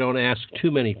really don't ask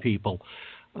too many people,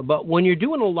 but when you're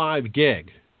doing a live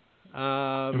gig,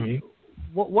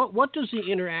 what does the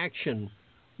interaction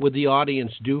with the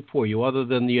audience do for you, other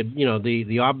than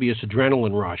the obvious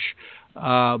adrenaline rush?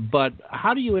 But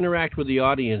how do you interact with the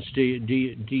audience? Do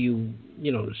you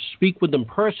speak with them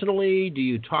personally? Do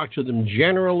you talk to them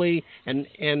generally? And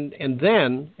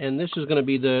then this is going to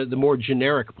be the more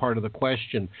generic part of the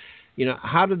question.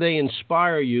 How do they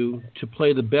inspire you to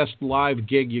play the best live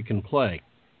gig you can play?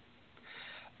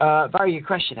 Very good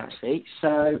question, actually.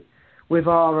 So with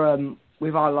our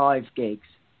live gigs,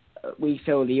 we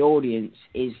feel the audience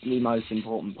is the most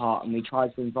important part, and we try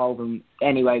to involve them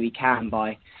any way we can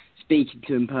by speaking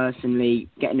to them personally,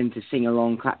 getting them to sing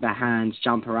along, clap their hands,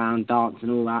 jump around, dance and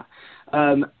all that.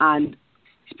 And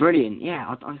it's brilliant.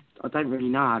 Yeah, I don't really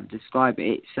know how to describe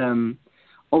it. It's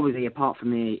obviously, apart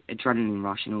from the adrenaline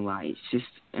rush and all that, it's just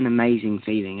an amazing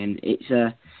feeling, and it's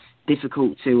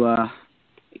difficult to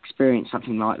experience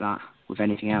something like that with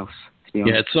anything else, to be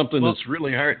honest. Yeah, it's something that's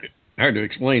really hard to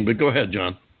explain, but go ahead,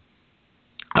 John.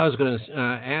 I was going to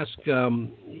ask, do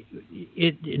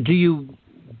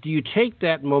you take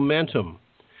that momentum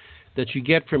that you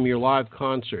get from your live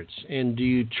concerts, and do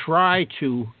you try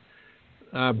to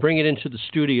bring it into the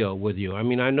studio with you? I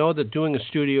mean, I know that doing a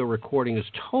studio recording is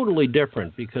totally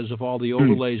different because of all the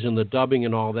overlays and the dubbing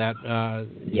and all that,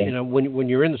 when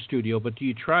you're in the studio, but do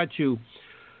you try to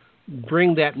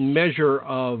bring that measure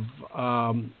of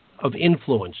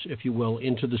influence, if you will,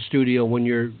 into the studio when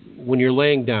you're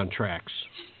laying down tracks?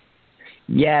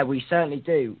 Yeah, we certainly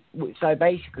do. So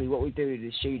basically what we do in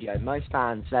the studio, most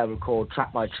bands, they'll record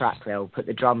track by track. They'll put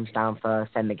the drums down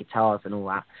first, then the guitars and all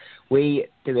that. We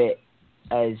do it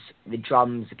as the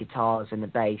drums, the guitars and the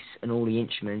bass and all the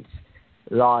instruments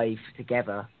live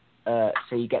together, so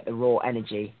you get the raw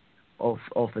energy of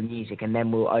the music, and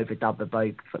then we'll overdub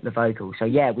the vocals. So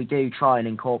yeah, we do try and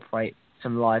incorporate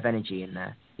some live energy in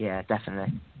there. Yeah,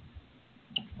 definitely.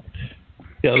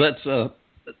 Yeah,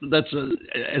 that's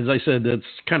as I said, that's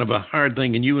kind of a hard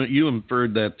thing, and you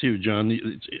inferred that too, John.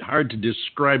 It's hard to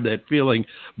describe that feeling,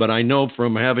 but I know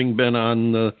from having been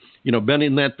on, been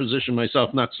in that position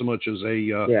myself, not so much as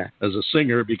a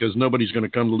singer, because nobody's going to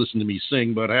come to listen to me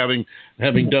sing, but having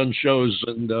done shows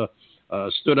and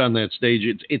stood on that stage,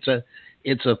 it's a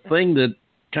thing that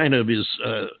kind of is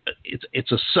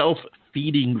it's a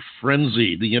self-feeding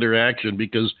frenzy, the interaction,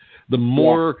 because the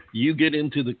more you get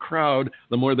into the crowd,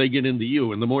 the more they get into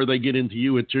you. And the more they get into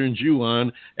you, it turns you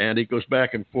on, and it goes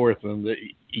back and forth. And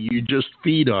you just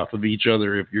feed off of each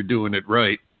other if you're doing it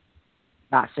right.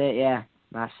 That's it, yeah.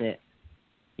 That's it.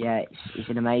 Yeah, it's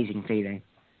an amazing feeling.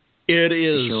 It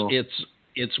is. Sure.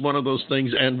 It's one of those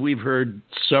things, and we've heard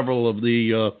several of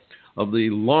the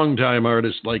longtime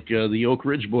artists like the Oak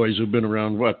Ridge Boys, who've been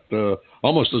around,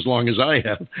 almost as long as I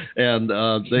have. And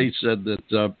they said that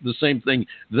the same thing.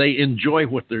 They enjoy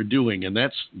what they're doing, and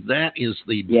that is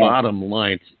the bottom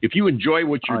line. If you enjoy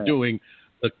what you're doing,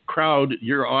 the crowd,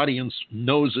 your audience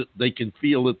knows it, they can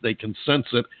feel it, they can sense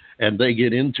it, and they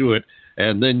get into it.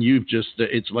 And then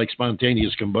it's like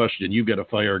spontaneous combustion. You've got a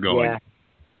fire going. Yeah.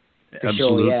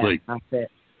 Absolutely. Sure, yeah, that's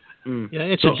it. Yeah,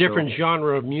 it's a different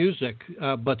genre of music,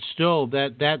 but still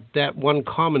that one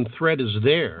common thread is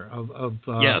there of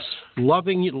yes,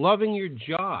 loving your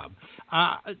job.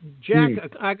 Jack,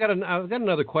 I've got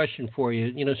another question for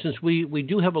you. Since we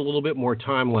do have a little bit more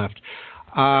time left,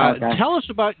 okay. Tell us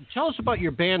about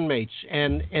your bandmates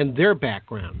and their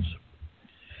backgrounds.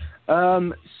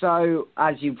 So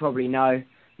as you probably know,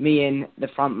 me and the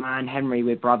front man Henry,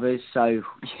 we're brothers. So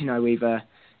we've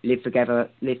lived together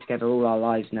all our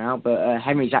lives now, but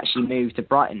Henry's actually moved to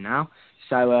Brighton now,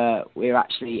 so we're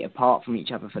actually apart from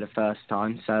each other for the first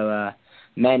time. So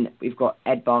we've got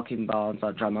Ed Barkin-Barnes,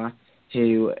 our drummer,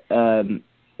 who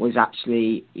he's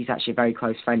actually a very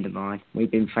close friend of mine. We've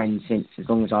been friends since as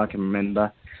long as I can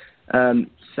remember.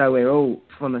 So we're all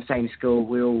from the same school.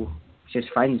 We're all just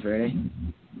friends, really.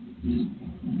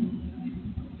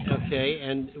 Okay,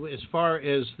 and as far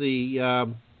as the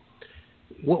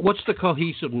what's the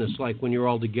cohesiveness like when you're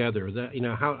all together?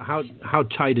 How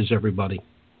tight is everybody?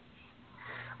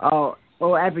 Oh,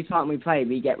 well, every time we play,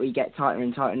 we get tighter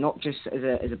and tighter. Not just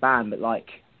as a band, but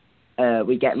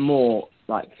we get more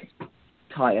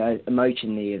tighter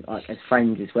emotionally, as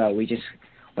friends as well. We just,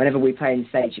 whenever we play on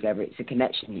stage together, it's a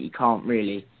connection that you can't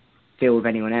really feel with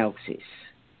anyone else.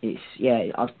 I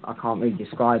can't really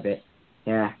describe it.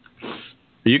 Yeah.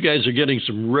 You guys are getting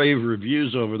some rave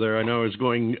reviews over there. I know I was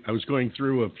going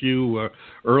through a few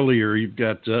earlier. You've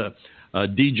got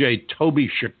DJ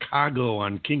Toby Chicago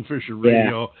on Kingfisher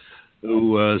Radio,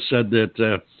 who said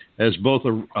that as both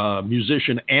a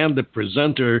musician and a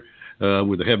presenter,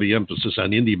 with a heavy emphasis on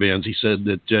indie bands, he said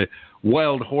that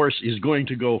Wild Horse is going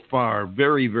to go far,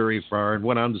 very, very far, and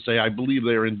went on to say, I believe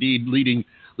they are indeed leading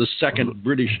the second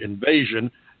British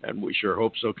invasion. And we sure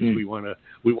hope so, because we want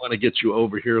to get you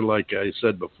over here, like I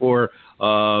said before.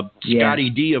 Scotty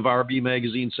D of RB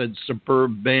Magazine said,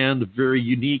 superb band, very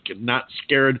unique and not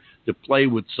scared to play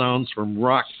with sounds from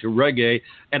rock to reggae.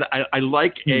 And I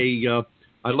like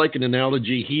an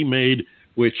analogy he made,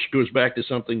 which goes back to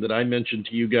something that I mentioned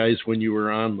to you guys when you were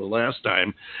on the last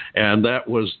time, and that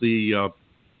was the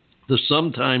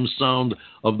sometimes sound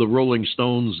of the Rolling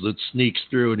Stones that sneaks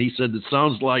through. And he said it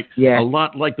sounds like a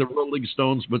lot like the Rolling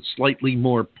Stones, but slightly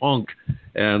more punk.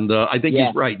 And I think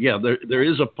he's right. Yeah, there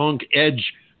is a punk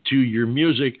edge to your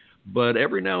music, but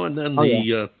every now and then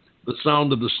the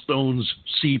sound of the Stones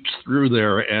seeps through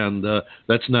there, and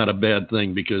that's not a bad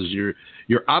thing, because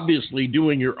you're obviously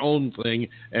doing your own thing,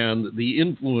 and the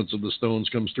influence of the Stones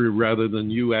comes through rather than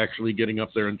you actually getting up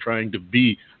there and trying to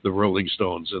be the Rolling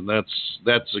Stones, and that's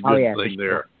a good thing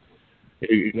there.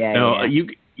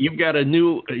 You've got the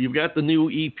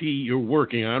new EP you're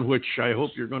working on, which I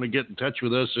hope you're going to get in touch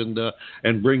with us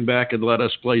and bring back and let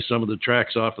us play some of the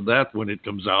tracks off of that when it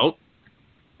comes out.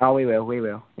 Oh, we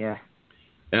will. Yeah.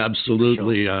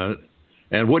 Absolutely. Sure.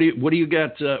 And what do you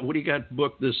got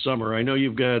booked this summer? I know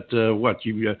you've got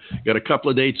you've got a couple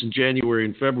of dates in January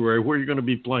and February. Where are you going to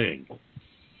be playing?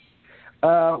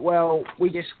 Well,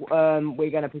 we're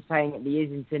going to be playing at the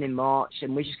Islington in March,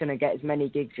 and we're just going to get as many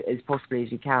gigs as possibly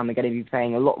as we can. We're going to be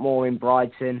playing a lot more in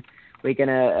Brighton. We're going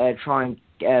to try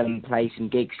and play some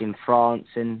gigs in France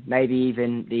and maybe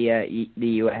even the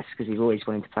US, because we've always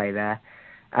wanted to play there.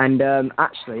 And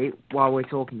actually, while we're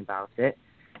talking about it,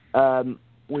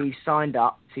 we signed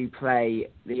up to play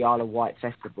the Isle of Wight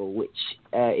Festival, which,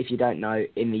 if you don't know,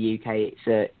 in the UK,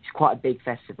 it's quite a big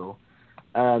festival.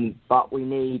 But we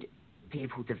need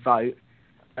people to vote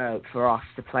for us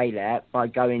to play there by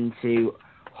going to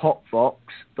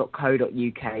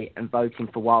hotbox.co.uk and voting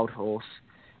for Wild Horse.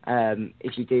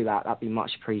 If you do that, that'd be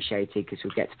much appreciated, because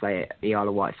we'll get to play at the Isle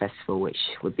of Wight Festival, which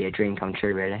would be a dream come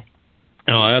true, really.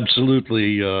 Oh,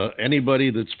 absolutely. Anybody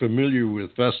that's familiar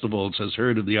with festivals has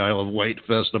heard of the Isle of Wight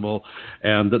Festival.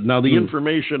 And now the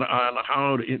information on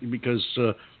how because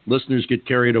listeners get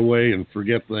carried away and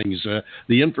forget things.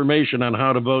 The information on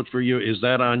how to vote for you, is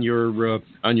that on your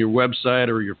website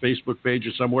or your Facebook page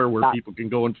or somewhere where people can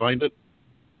go and find it?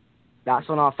 That's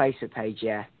on our Facebook page,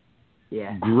 yeah.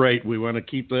 Yeah. Great. We want to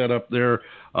keep that up there.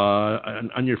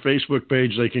 On your Facebook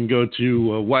page, they can go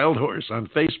to Wild Horse on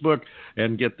Facebook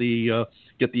and get the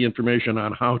information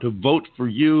on how to vote for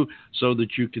you so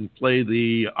that you can play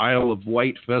the Isle of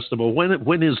Wight Festival.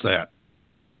 When is that?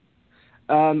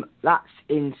 That's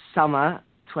in summer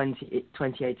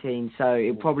 2018, so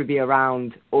it'll probably be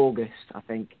around August, I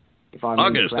think, if I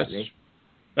remember correctly.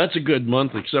 That's a good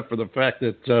month, except for the fact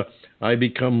that I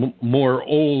become more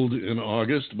old in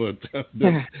August, but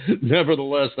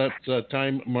nevertheless, that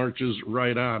time marches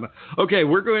right on. Okay,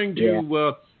 we're going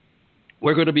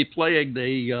to be playing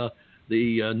the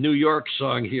New York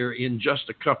song here in just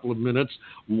a couple of minutes.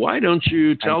 Why don't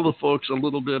you tell the folks a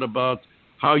little bit about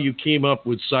how you came up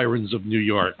with Sirens of New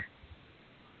York?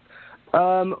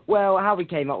 Well, how we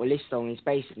came up with this song is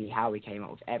basically how we came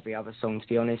up with every other song, to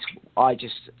be honest. I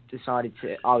just decided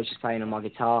I was just playing on my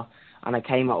guitar, and I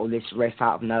came up with this riff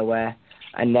out of nowhere,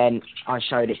 and then I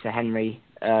showed it to Henry,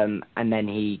 and then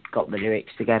he got the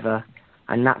lyrics together,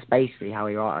 and that's basically how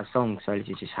we write our song. So this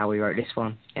is just how we wrote this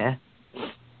one, yeah.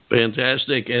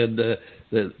 Fantastic, and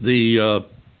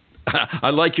I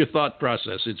like your thought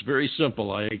process. It's very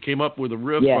simple. I came up with a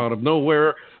riff out of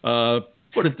nowhere,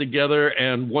 put it together,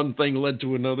 and one thing led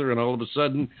to another, and all of a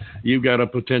sudden, you got a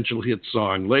potential hit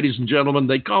song. Ladies and gentlemen,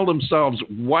 they call themselves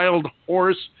Wild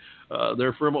Horse.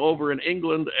 They're from over in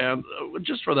England, and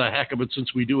just for the heck of it,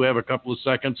 since we do have a couple of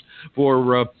seconds, for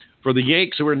the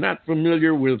Yanks who are not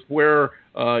familiar with where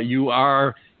you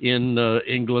are in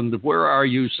England, where are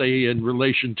you, say, in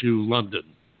relation to London?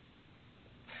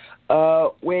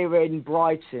 We're in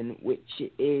Brighton, which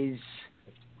is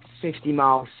 50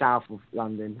 miles south of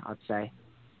London, I'd say.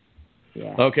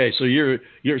 Yeah. Okay, so you're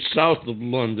south of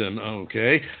London.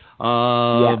 Okay.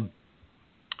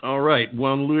 All right.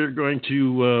 Well, we're going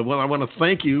to. I want to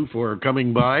thank you for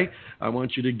coming by. I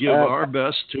want you to give our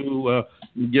best to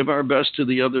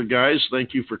the other guys.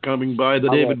 Thank you for coming by the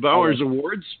David Bowers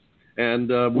Awards, and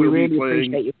we we'll really be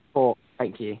playing. Appreciate your support.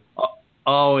 Thank you.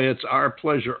 Oh, it's our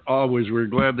pleasure always. We're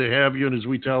glad to have you, and as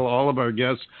we tell all of our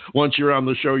guests, once you're on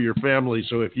the show, you're family.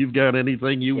 So if you've got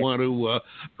anything you want to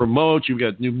promote, you've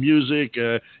got new music,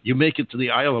 you make it to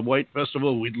the Isle of Wight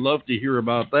Festival, we'd love to hear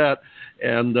about that.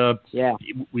 And I've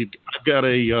got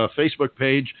a Facebook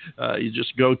page. You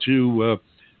just go to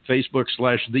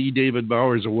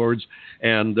Facebook/TheDavidBowersAwards,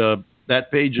 and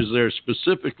that page is there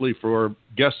specifically for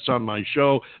guests on my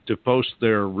show to post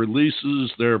their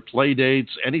releases, their play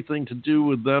dates, anything to do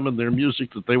with them and their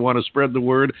music that they want to spread the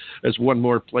word. There's one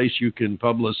more place you can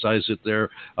publicize it there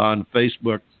on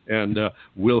Facebook, and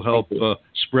we'll help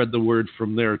spread the word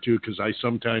from there too, because I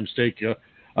sometimes take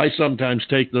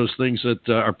those things that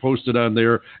are posted on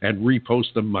there and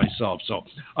repost them myself. So,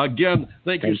 again,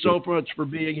 thank you so much for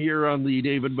being here on the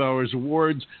David Bowers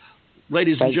Awards.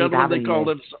 Ladies and gentlemen, they called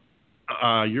it...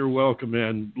 you're welcome,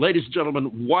 and ladies and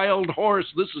gentlemen, Wild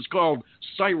Horse. This is called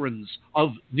Sirens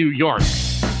of New York.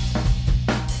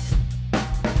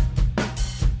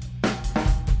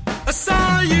 I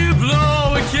saw you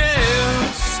blow a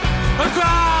kiss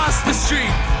across the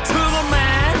street to the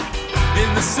man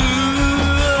in the suit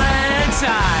and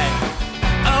tie.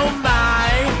 Oh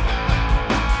my!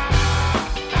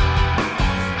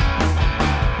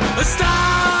 I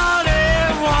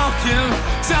started walking,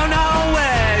 don't know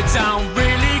where, don't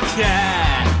really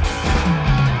care.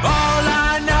 All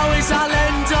I know is I'll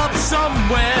end up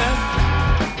somewhere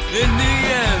in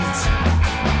the end.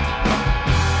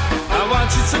 I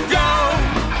want you to go,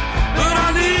 but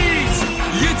I need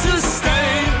you to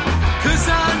stay, 'cause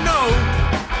I know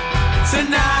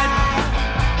tonight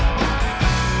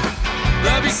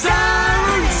there'll be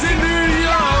sirens in New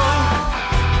York.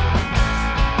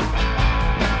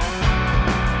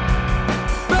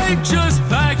 Babe, just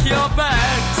pack your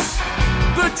bags,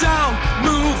 but don't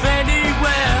move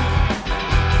anywhere.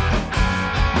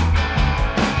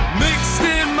 Mixed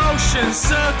emotions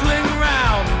circling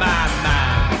round my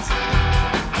mind.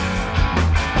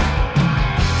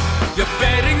 You're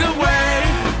fading away,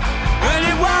 and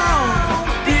it won't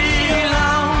be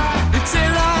long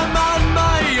until I'm on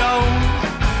my own.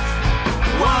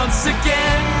 Once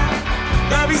again,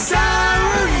 there'll be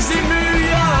sirens in New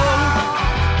York.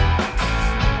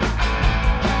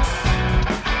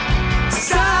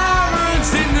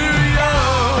 Sirens in New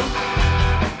York.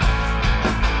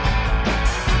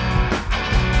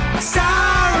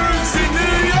 Sirens in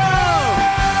New York.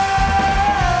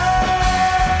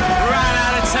 Ran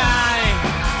out of time,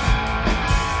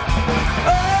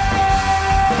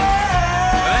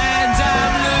 and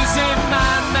I'm losing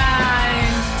my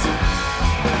mind.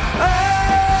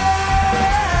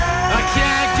 I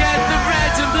can't get the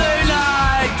red and blue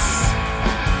lights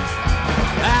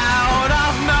out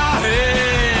of my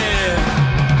head.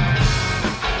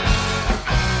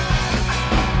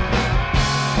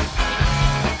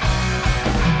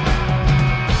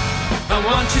 I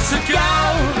want you to go,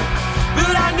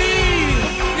 but I need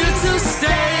you to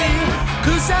stay,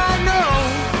 'cause I know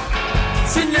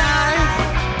tonight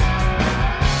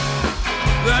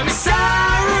there'll be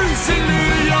sirens in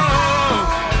New York.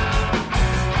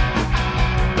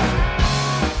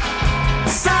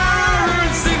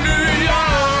 Sirens in New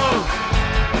York.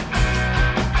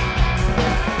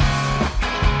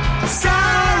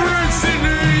 Sirens in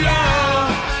New York.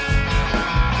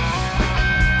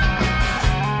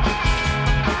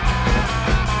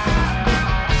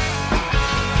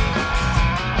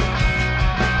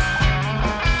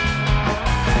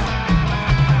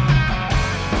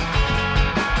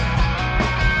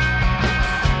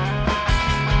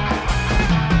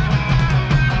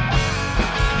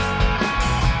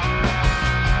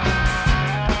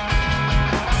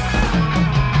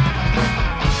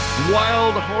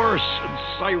 Wild Horse and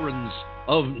Sirens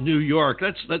of New York.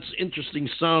 That's interesting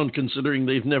sound, considering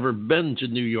they've never been to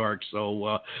New York.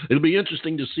 So it'll be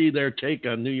interesting to see their take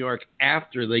on New York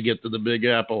after they get to the Big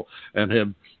Apple and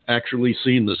have actually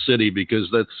seen the city,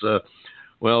 because that's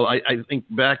I think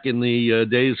back in the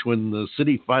days when the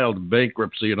city filed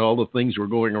bankruptcy and all the things were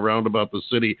going around about the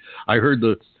city, I heard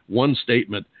the one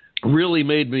statement really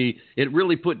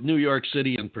put New York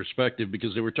City in perspective,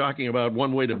 because they were talking about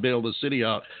one way to bail the city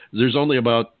out. There's only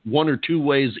about one or two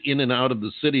ways in and out of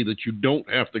the city that you don't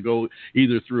have to go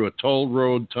either through a toll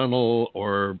road, tunnel,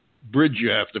 or bridge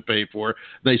you have to pay for.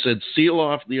 They said seal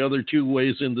off the other two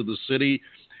ways into the city,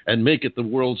 and make it the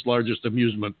world's largest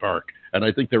amusement park. And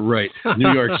I think they're right.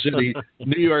 New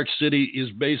York City is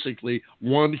basically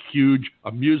one huge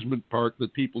amusement park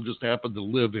that people just happen to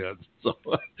live in. So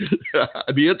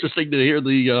it'd be interesting to hear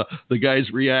the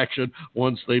guys' reaction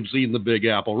once they've seen the Big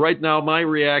Apple. Right now, my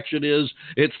reaction is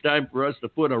it's time for us to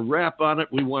put a wrap on it.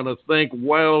 We want to thank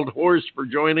Wild Horse for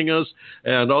joining us,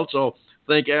 and also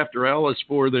thank After Alice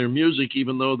for their music,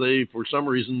 even though they, for some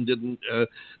reason,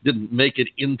 didn't make it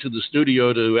into the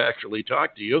studio to actually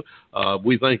talk to you.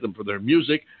 We thank them for their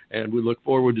music, and we look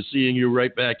forward to seeing you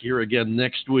right back here again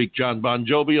next week. John Bon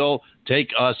Jovial, take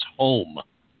us home.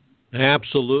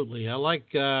 Absolutely. I like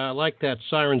that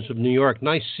Sirens of New York.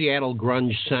 Nice Seattle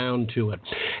grunge sound to it.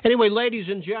 Anyway, ladies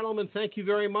and gentlemen, thank you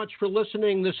very much for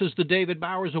listening. This is the David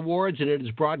Bowers Awards, and it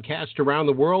is broadcast around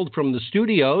the world from the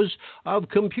studios of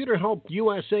Computer Help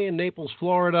USA in Naples,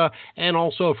 Florida, and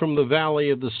also from the Valley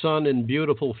of the Sun in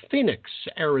beautiful Phoenix,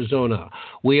 Arizona.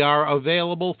 We are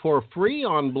available for free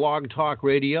on Blog Talk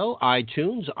Radio,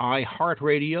 iTunes,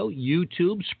 iHeartRadio,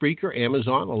 YouTube, Spreaker,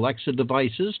 Amazon, Alexa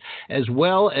devices, as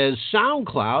well as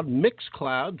SoundCloud,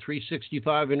 Mixcloud,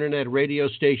 365 internet radio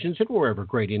stations, and wherever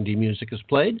great indie music is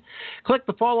played. Click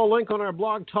the follow link on our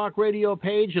Blog Talk Radio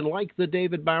page and like the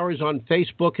David Bowers on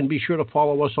Facebook, and be sure to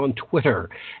follow us on Twitter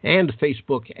and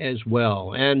Facebook as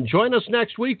well. And join us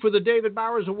next week for the David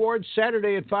Bowers Awards,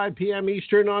 Saturday at 5 p.m.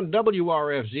 Eastern on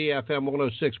WRFZ-FM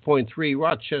 106.3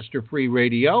 Rochester Free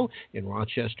Radio in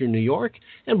Rochester, New York,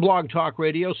 and Blog Talk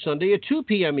Radio Sunday at 2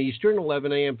 p.m. Eastern,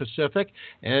 11 a.m. Pacific,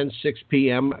 and 6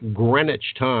 p.m.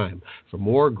 Greenwich time for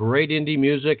more great indie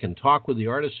music and talk with the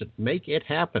artists that make it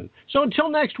happen. So until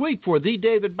next week, for the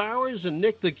David Bowers and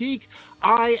Nick the Geek,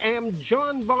 I am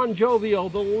John Bon Jovial,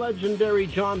 the legendary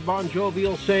John Bon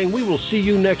Jovial, saying we will see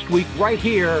you next week right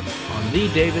here on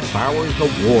the David Bowers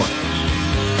Awards.